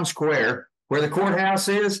town square where the courthouse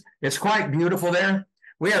is. It's quite beautiful there.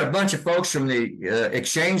 We had a bunch of folks from the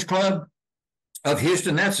Exchange Club of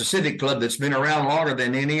Houston. That's a civic club that's been around longer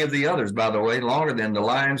than any of the others, by the way, longer than the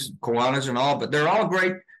Lions, Kiwanis, and all, but they're all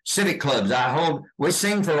great civic clubs. We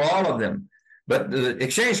sing for all of them. But the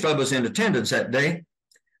Exchange Club was in attendance that day,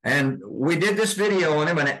 and we did this video on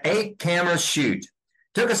him, an 8-camera shoot.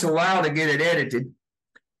 Took us a while to get it edited.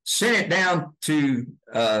 Sent it down to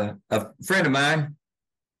a friend of mine.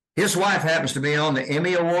 His wife happens to be on the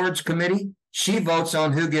Emmy Awards committee. She votes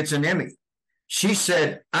on who gets an Emmy. She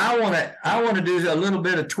said, I want to do a little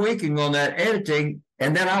bit of tweaking on that editing,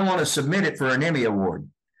 and then I want to submit it for an Emmy Award.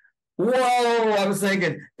 Whoa, I was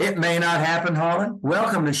thinking, it may not happen, Harlan.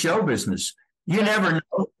 Welcome to show business. You never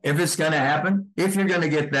know if it's going to happen, if you're going to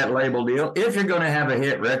get that label deal, if you're going to have a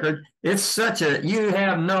hit record. You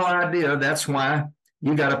have no idea. That's why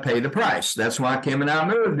you got to pay the price. That's why Kim and I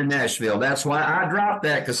moved to Nashville. That's why I dropped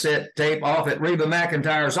that cassette tape off at Reba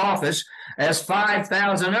McEntire's office, as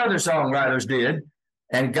 5,000 other songwriters did.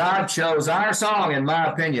 And God chose our song, in my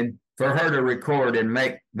opinion, for her to record and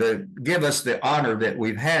give us the honor that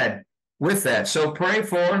we've had with that. So pray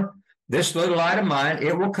for This Little Light of Mine.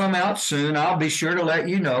 It will come out soon. I'll be sure to let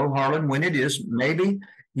you know, Harlan, when it is. Maybe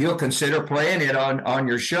you'll consider playing it on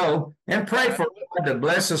your show, and pray for God to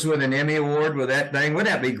bless us with an Emmy Award with that thing.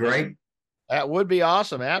 Wouldn't that be great? That would be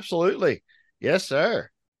awesome. Absolutely. Yes, sir.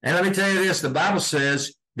 And let me tell you this, the Bible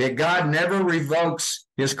says that God never revokes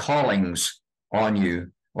his callings on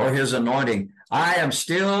you or his anointing. I am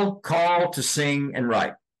still called to sing and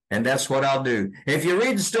write. And that's what I'll do. If you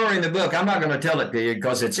read the story in the book, I'm not going to tell it to you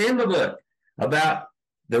because it's in the book about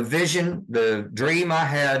the vision, the dream I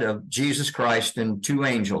had of Jesus Christ and two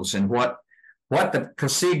angels and what the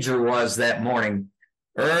procedure was that morning,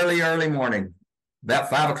 early morning, about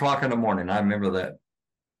 5 o'clock in the morning. I remember that.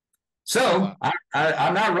 So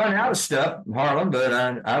I'm not running out of stuff, Harlan, but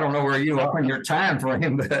I don't know where you are in your time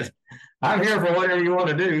frame, but I'm here for whatever you want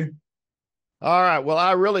to do. All right. Well,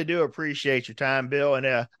 I really do appreciate your time, Bill.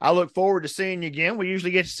 And I look forward to seeing you again. We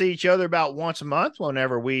usually get to see each other about once a month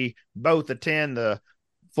whenever we both attend the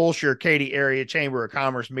Fulshire Katy area Chamber of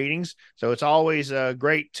Commerce meetings. So it's always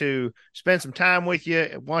great to spend some time with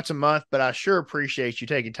you once a month, but I sure appreciate you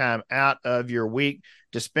taking time out of your week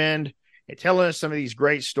to spend telling us some of these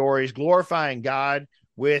great stories, glorifying God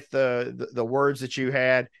with the words that you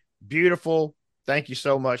had. Beautiful. Thank you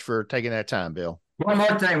so much for taking that time, Bill. One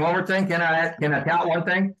more thing. Can I count one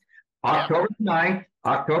thing? October the 9th,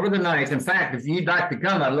 October the 9th. In fact, if you'd like to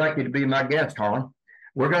come, I'd like you to be my guest, Harlan.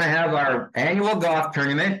 We're going to have our annual golf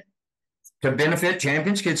tournament to benefit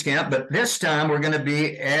Champions Kids Camp, but this time we're going to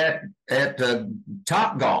be at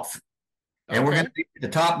Top Golf. And we're going to be at the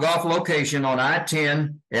Top Golf location on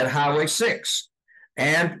I-10 at Highway 6.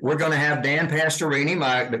 And we're going to have Dan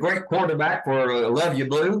Pastorini, the great quarterback for Love You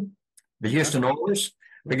Blue, the Houston Oilers.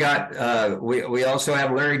 We got we also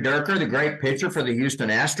have Larry Durker, the great pitcher for the Houston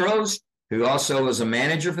Astros, who also was a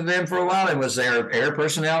manager for them for a while and was their air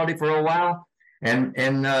personality for a while. And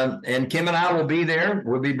Kim and I will be there.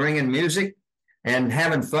 We'll be bringing music and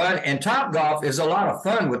having fun. And Top Golf is a lot of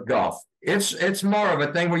fun with golf. It's more of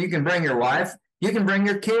a thing where you can bring your wife, you can bring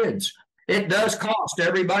your kids. It does cost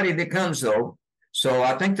everybody that comes though. So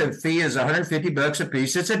I think the fee is $150 a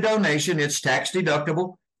piece. It's a donation. It's tax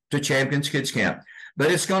deductible to Champions Kids Camp.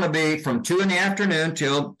 But it's going to be from 2 p.m.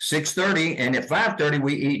 till 6:30. And at 5:30,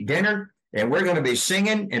 we eat dinner. And we're going to be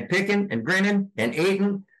singing and picking and grinning and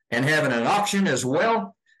eating and having an auction as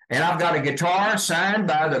well. And I've got a guitar signed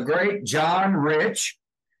by the great John Rich.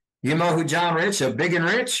 You know who John Rich, of Big and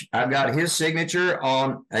Rich? I've got his signature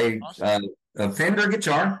on a Fender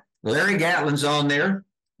guitar. Larry Gatlin's on there.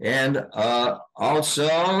 And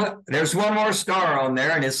also, there's one more star on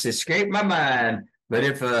there, and it's escaped my mind. But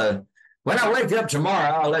if when I wake up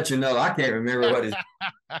tomorrow, I'll let you know. I can't remember what it is.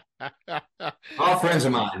 All friends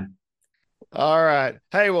of mine. All right.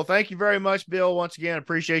 Hey, well, thank you very much, Bill. Once again,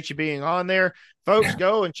 appreciate you being on there. Folks,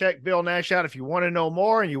 go and check Bill Nash out if you want to know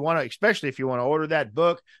more, and you want to, especially if you want to order that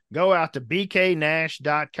book, go out to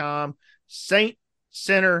bknash.com. Saint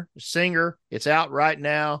Sinner Singer. It's out right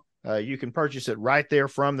now. You can purchase it right there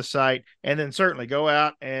from the site. And then certainly go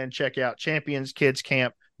out and check out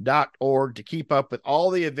championskidscamp.org to keep up with all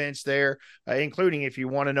the events there, including if you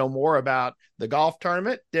want to know more about the golf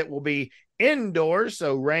tournament that will be indoors,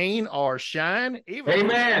 so rain or shine.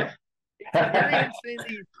 Amen. Experiencing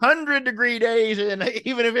these 100-degree days, and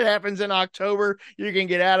even if it happens in October, you can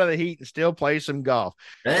get out of the heat and still play some golf.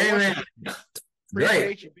 Amen.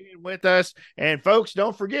 Appreciate you being with us. And folks,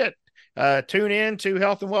 don't forget, tune in to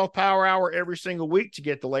Health and Wealth Power Hour every single week to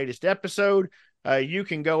get the latest episode. You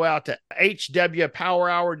can go out to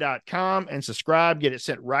hwpowerhour.com and subscribe, get it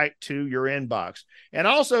sent right to your inbox. And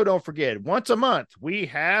also don't forget, once a month, we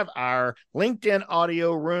have our LinkedIn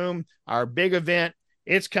audio room, our big event.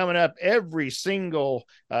 It's coming up every single,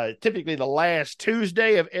 typically the last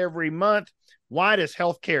Tuesday of every month. Why does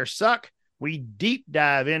healthcare suck? We deep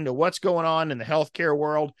dive into what's going on in the healthcare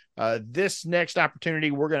world. This next opportunity,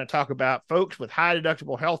 we're going to talk about folks with high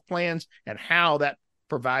deductible health plans and how that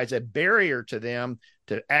provides a barrier to them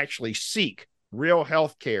to actually seek real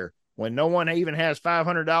health care. When no one even has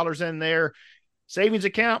 $500 in their savings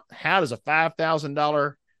account, how does a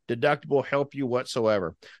 $5,000 deductible help you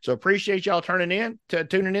whatsoever? So appreciate y'all tuning in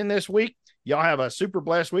this week. Y'all have a super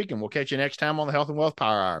blessed week, and we'll catch you next time on the Health and Wealth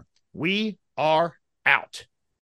Power Hour. We are out.